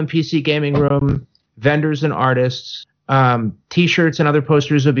 console and PC gaming room, vendors and artists. T-shirts and other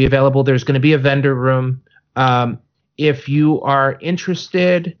posters will be available. There's going to be a vendor room. If you are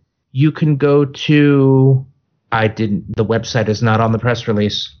interested, you can go to the website is not on the press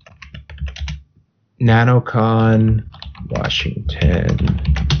release. NanoCon Washington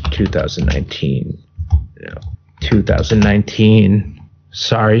 2019. No, 2019.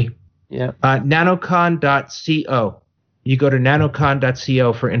 Sorry. Yeah. Nanocon.co. You go to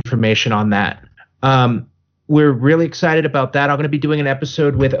nanocon.co for information on that. We're really excited about that. I'm going to be doing an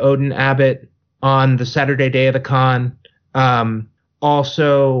episode with Odin Abbott on the Saturday day of the con.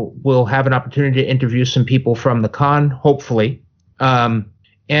 Also, we'll have an opportunity to interview some people from the con, hopefully. And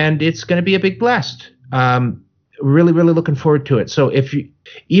it's going to be a big blast. Really, really looking forward to it. So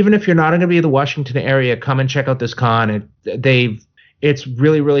even if you're not going to be in the Washington area, come and check out this con. It's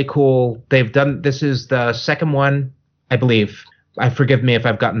really, really cool. This is the second one, I believe. Forgive me if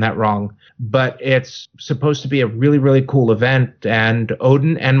I've gotten that wrong, but it's supposed to be a really, really cool event, and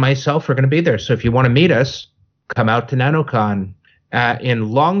Odin and myself are going to be there. So if you want to meet us, come out to NanoCon in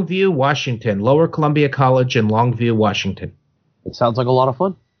Longview, Washington, Lower Columbia College in Longview, Washington. It sounds like a lot of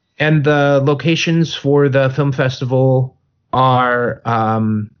fun. And the locations for the film festival are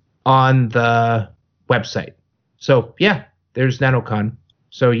on the website. So yeah, there's NanoCon.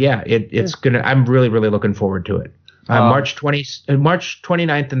 So yeah, it's gonna. I'm really looking forward to it. March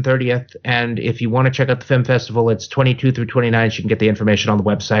 29th and 30th. And if you want to check out the film festival, it's 22 through 29. You can get the information on the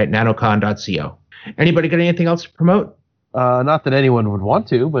website nanocon.co. Anybody got anything else to promote? Not that anyone would want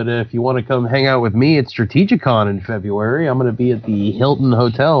to, but if you want to come hang out with me at Strategicon in February, I'm going to be at the Hilton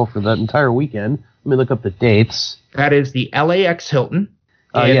Hotel for that entire weekend. Let me look up the dates. That is the LAX Hilton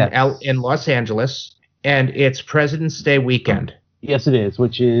yes. in Los Angeles, and it's President's Day weekend. Yes, it is,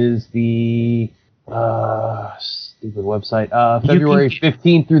 which is the stupid website. February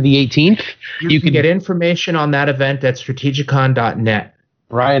 15th through the 18th. You can get information on that event at strategicon.net.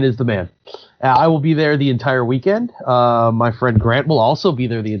 Brian is the man. I will be there the entire weekend. My friend Grant will also be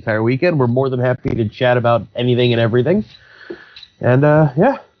there the entire weekend. We're more than happy to chat about anything and everything. And,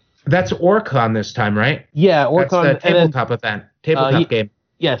 yeah. That's Orcon this time, right? Yeah, Orcon. That's the tabletop event. Tabletop game.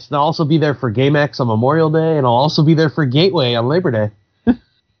 Yes, and I'll also be there for GameX on Memorial Day, and I'll also be there for Gateway on Labor Day.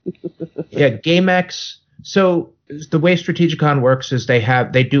 Yeah, GameX. So the way Strategicon works is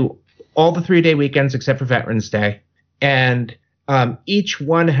they do all the 3-day weekends except for Veterans Day. And each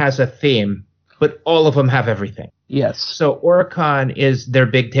one has a theme, but all of them have everything. Yes. So Oricon is their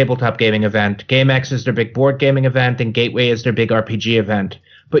big tabletop gaming event. GameX is their big board gaming event, and Gateway is their big RPG event.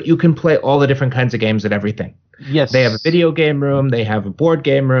 But you can play all the different kinds of games at everything. Yes. They have a video game room. They have a board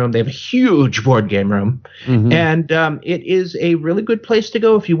game room. They have a huge board game room. Mm-hmm. And it is a really good place to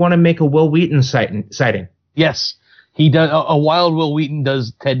go if you want to make a Will Wheaton sighting. Yes. He does. A wild Will Wheaton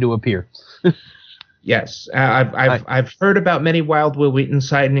does tend to appear. Yes. I've heard about many wild Will Wheaton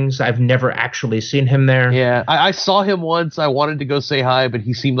sightings. I've never actually seen him there. Yeah. I saw him once. I wanted to go say hi, but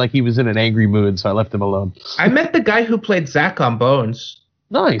he seemed like he was in an angry mood, so I left him alone. I met the guy who played Zach on Bones.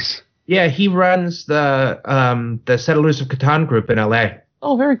 Nice. Yeah, he runs the Settlers of Catan group in LA.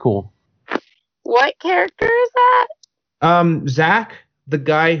 Oh, very cool. What character is that? Zach, the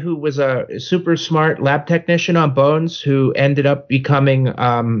guy who was a super smart lab technician on Bones, who ended up becoming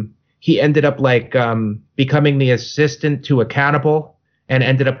becoming the assistant to Accountable and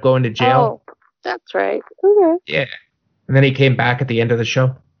ended up going to jail. Oh, that's right. Okay. Yeah. And then he came back at the end of the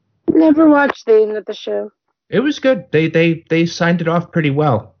show. Never watched the end of the show. It was good. They signed it off pretty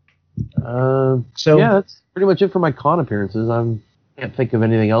well. So yeah, that's pretty much it for my con appearances. I can't think of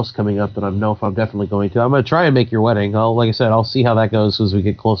anything else coming up that I know if I'm definitely going to. I'm going to try and make your wedding. Like I said, I'll see how that goes as we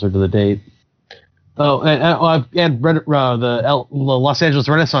get closer to the date. Oh, and the Los Angeles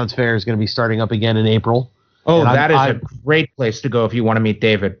Renaissance Fair is going to be starting up again in April. Oh, and that is a great place to go if you want to meet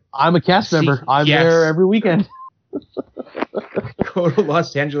David. I'm a cast member. I'm there every weekend. Go to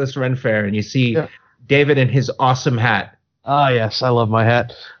Los Angeles Ren Fair and you see David in his awesome hat. Ah, yes, I love my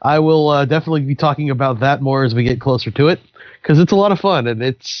hat. I will definitely be talking about that more as we get closer to it, because it's a lot of fun, and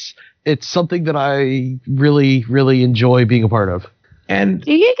it's something that I really, really enjoy being a part of. And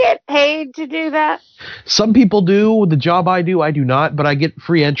do you get paid to do that? Some people do. With the job I do not, but I get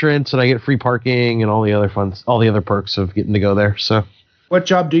free entrance, and I get free parking, and all the other perks of getting to go there. So, what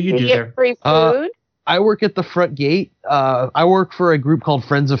job do you do get there? Free food? I work at the front gate. I work for a group called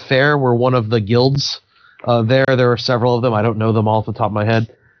Friends of Fair. We're one of the guilds. There are several of them. I don't know them all off the top of my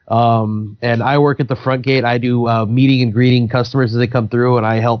head. And I work at the front gate. I do meeting and greeting customers as they come through, and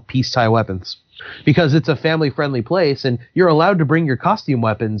I help peace tie weapons. Because it's a family-friendly place, and you're allowed to bring your costume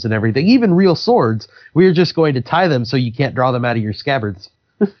weapons and everything, even real swords. We're just going to tie them so you can't draw them out of your scabbards.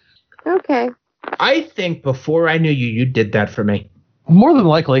 Okay. I think before I knew you, you did that for me. More than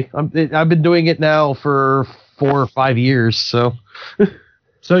likely. I've been doing it now for 4 or 5 years, so...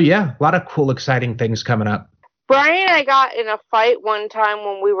 So, yeah, a lot of cool, exciting things coming up. Brian and I got in a fight one time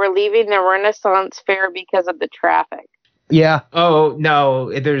when we were leaving the Renaissance Fair because of the traffic. Yeah. Oh,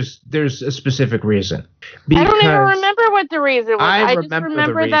 no, there's a specific reason. I don't even remember what the reason was. I just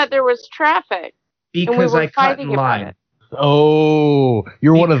remember that there was traffic. Because I cut in line. Oh,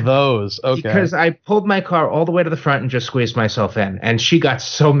 you're one of those. Okay. Because I pulled my car all the way to the front and just squeezed myself in. And she got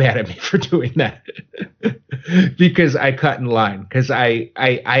so mad at me for doing that. Because I cut in line. Because I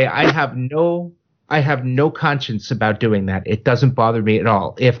have no conscience about doing that. It doesn't bother me at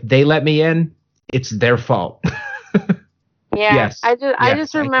all. If they let me in, it's their fault. Yeah. Yes. I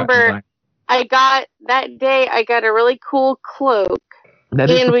just remember I got a really cool cloak.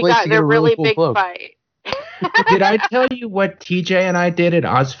 And we got in a really big fight. Did I tell you what TJ and I did at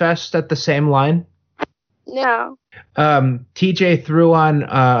Ozfest at the same line? No. TJ threw on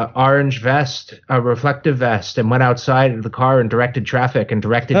orange vest, a reflective vest, and went outside of the car and directed traffic and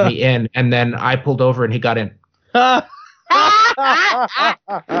directed me in, and then I pulled over and he got in. That's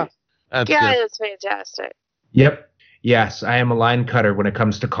fantastic. Yep. Yes, I am a line cutter when it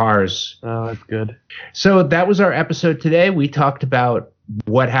comes to cars. Oh, that's good. So that was our episode today. We talked about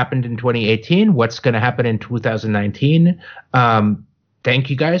what happened in 2018, what's going to happen in 2019. Thank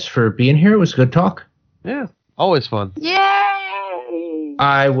you guys for being here. It was a good talk. Yeah, always fun. Yay!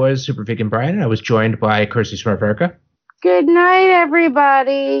 I was Super Vegan Brian, and I was joined by Kirsty Smart Verica. Good night,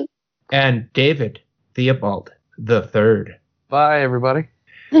 everybody. And David Theobald the Third. Bye, everybody.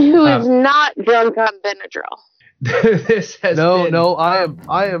 Who is not drunk on Benadryl. This has been... No, I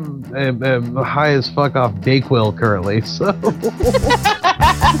am high as fuck off Dayquil currently, so.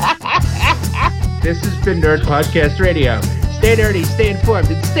 This has been Nerd Podcast Radio. Stay nerdy, stay informed,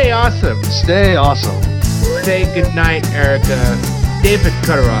 and stay awesome. Stay awesome. Say goodnight, Erica. David,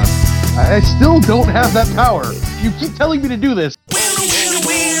 cut her off. I still don't have that power. You keep telling me to do this. Thanks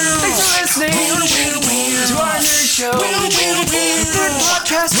for listening to our nerd show. Nerd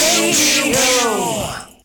Podcast Radio.